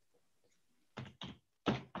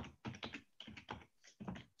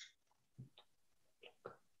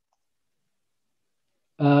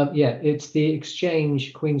there? Yeah, it's the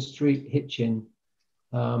Exchange, Queen Street, Hitchin.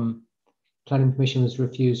 Planning permission was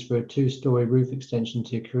refused for a 2-storey roof extension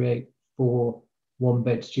to create 4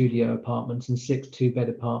 one-bed studio apartments and 6 2-bed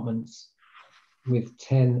apartments with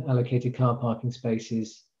 10 allocated car parking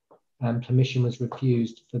spaces. And permission was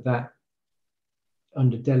refused for that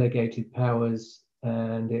under delegated powers,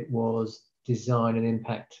 and it was design and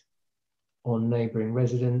impact on neighbouring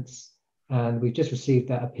residents. And we've just received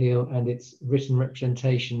that appeal and it's written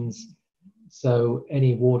representations. So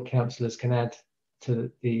any ward councillors can add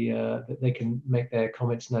to the, that they can make their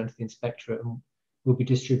comments known to the inspectorate, and we'll be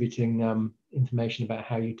distributing information about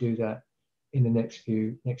how you do that in the next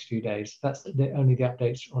few days. That's only the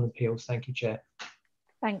updates on appeals. Thank you, Chair.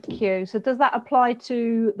 Thank you. So does that apply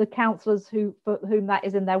to the councillors for whom that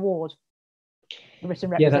is in their ward?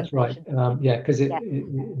 Written yeah, that's right. Yeah, because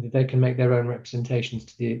they can make their own representations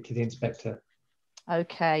to the inspector.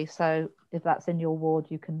 Okay, so if that's in your ward,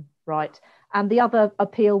 you can write. And the other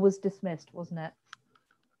appeal was dismissed, wasn't it?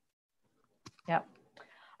 Yeah.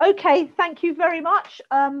 Okay, thank you very much.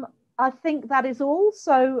 I think that is all.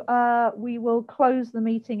 So we will close the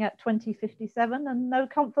meeting at 20:57 and no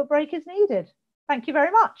comfort break is needed. Thank you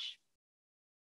very much.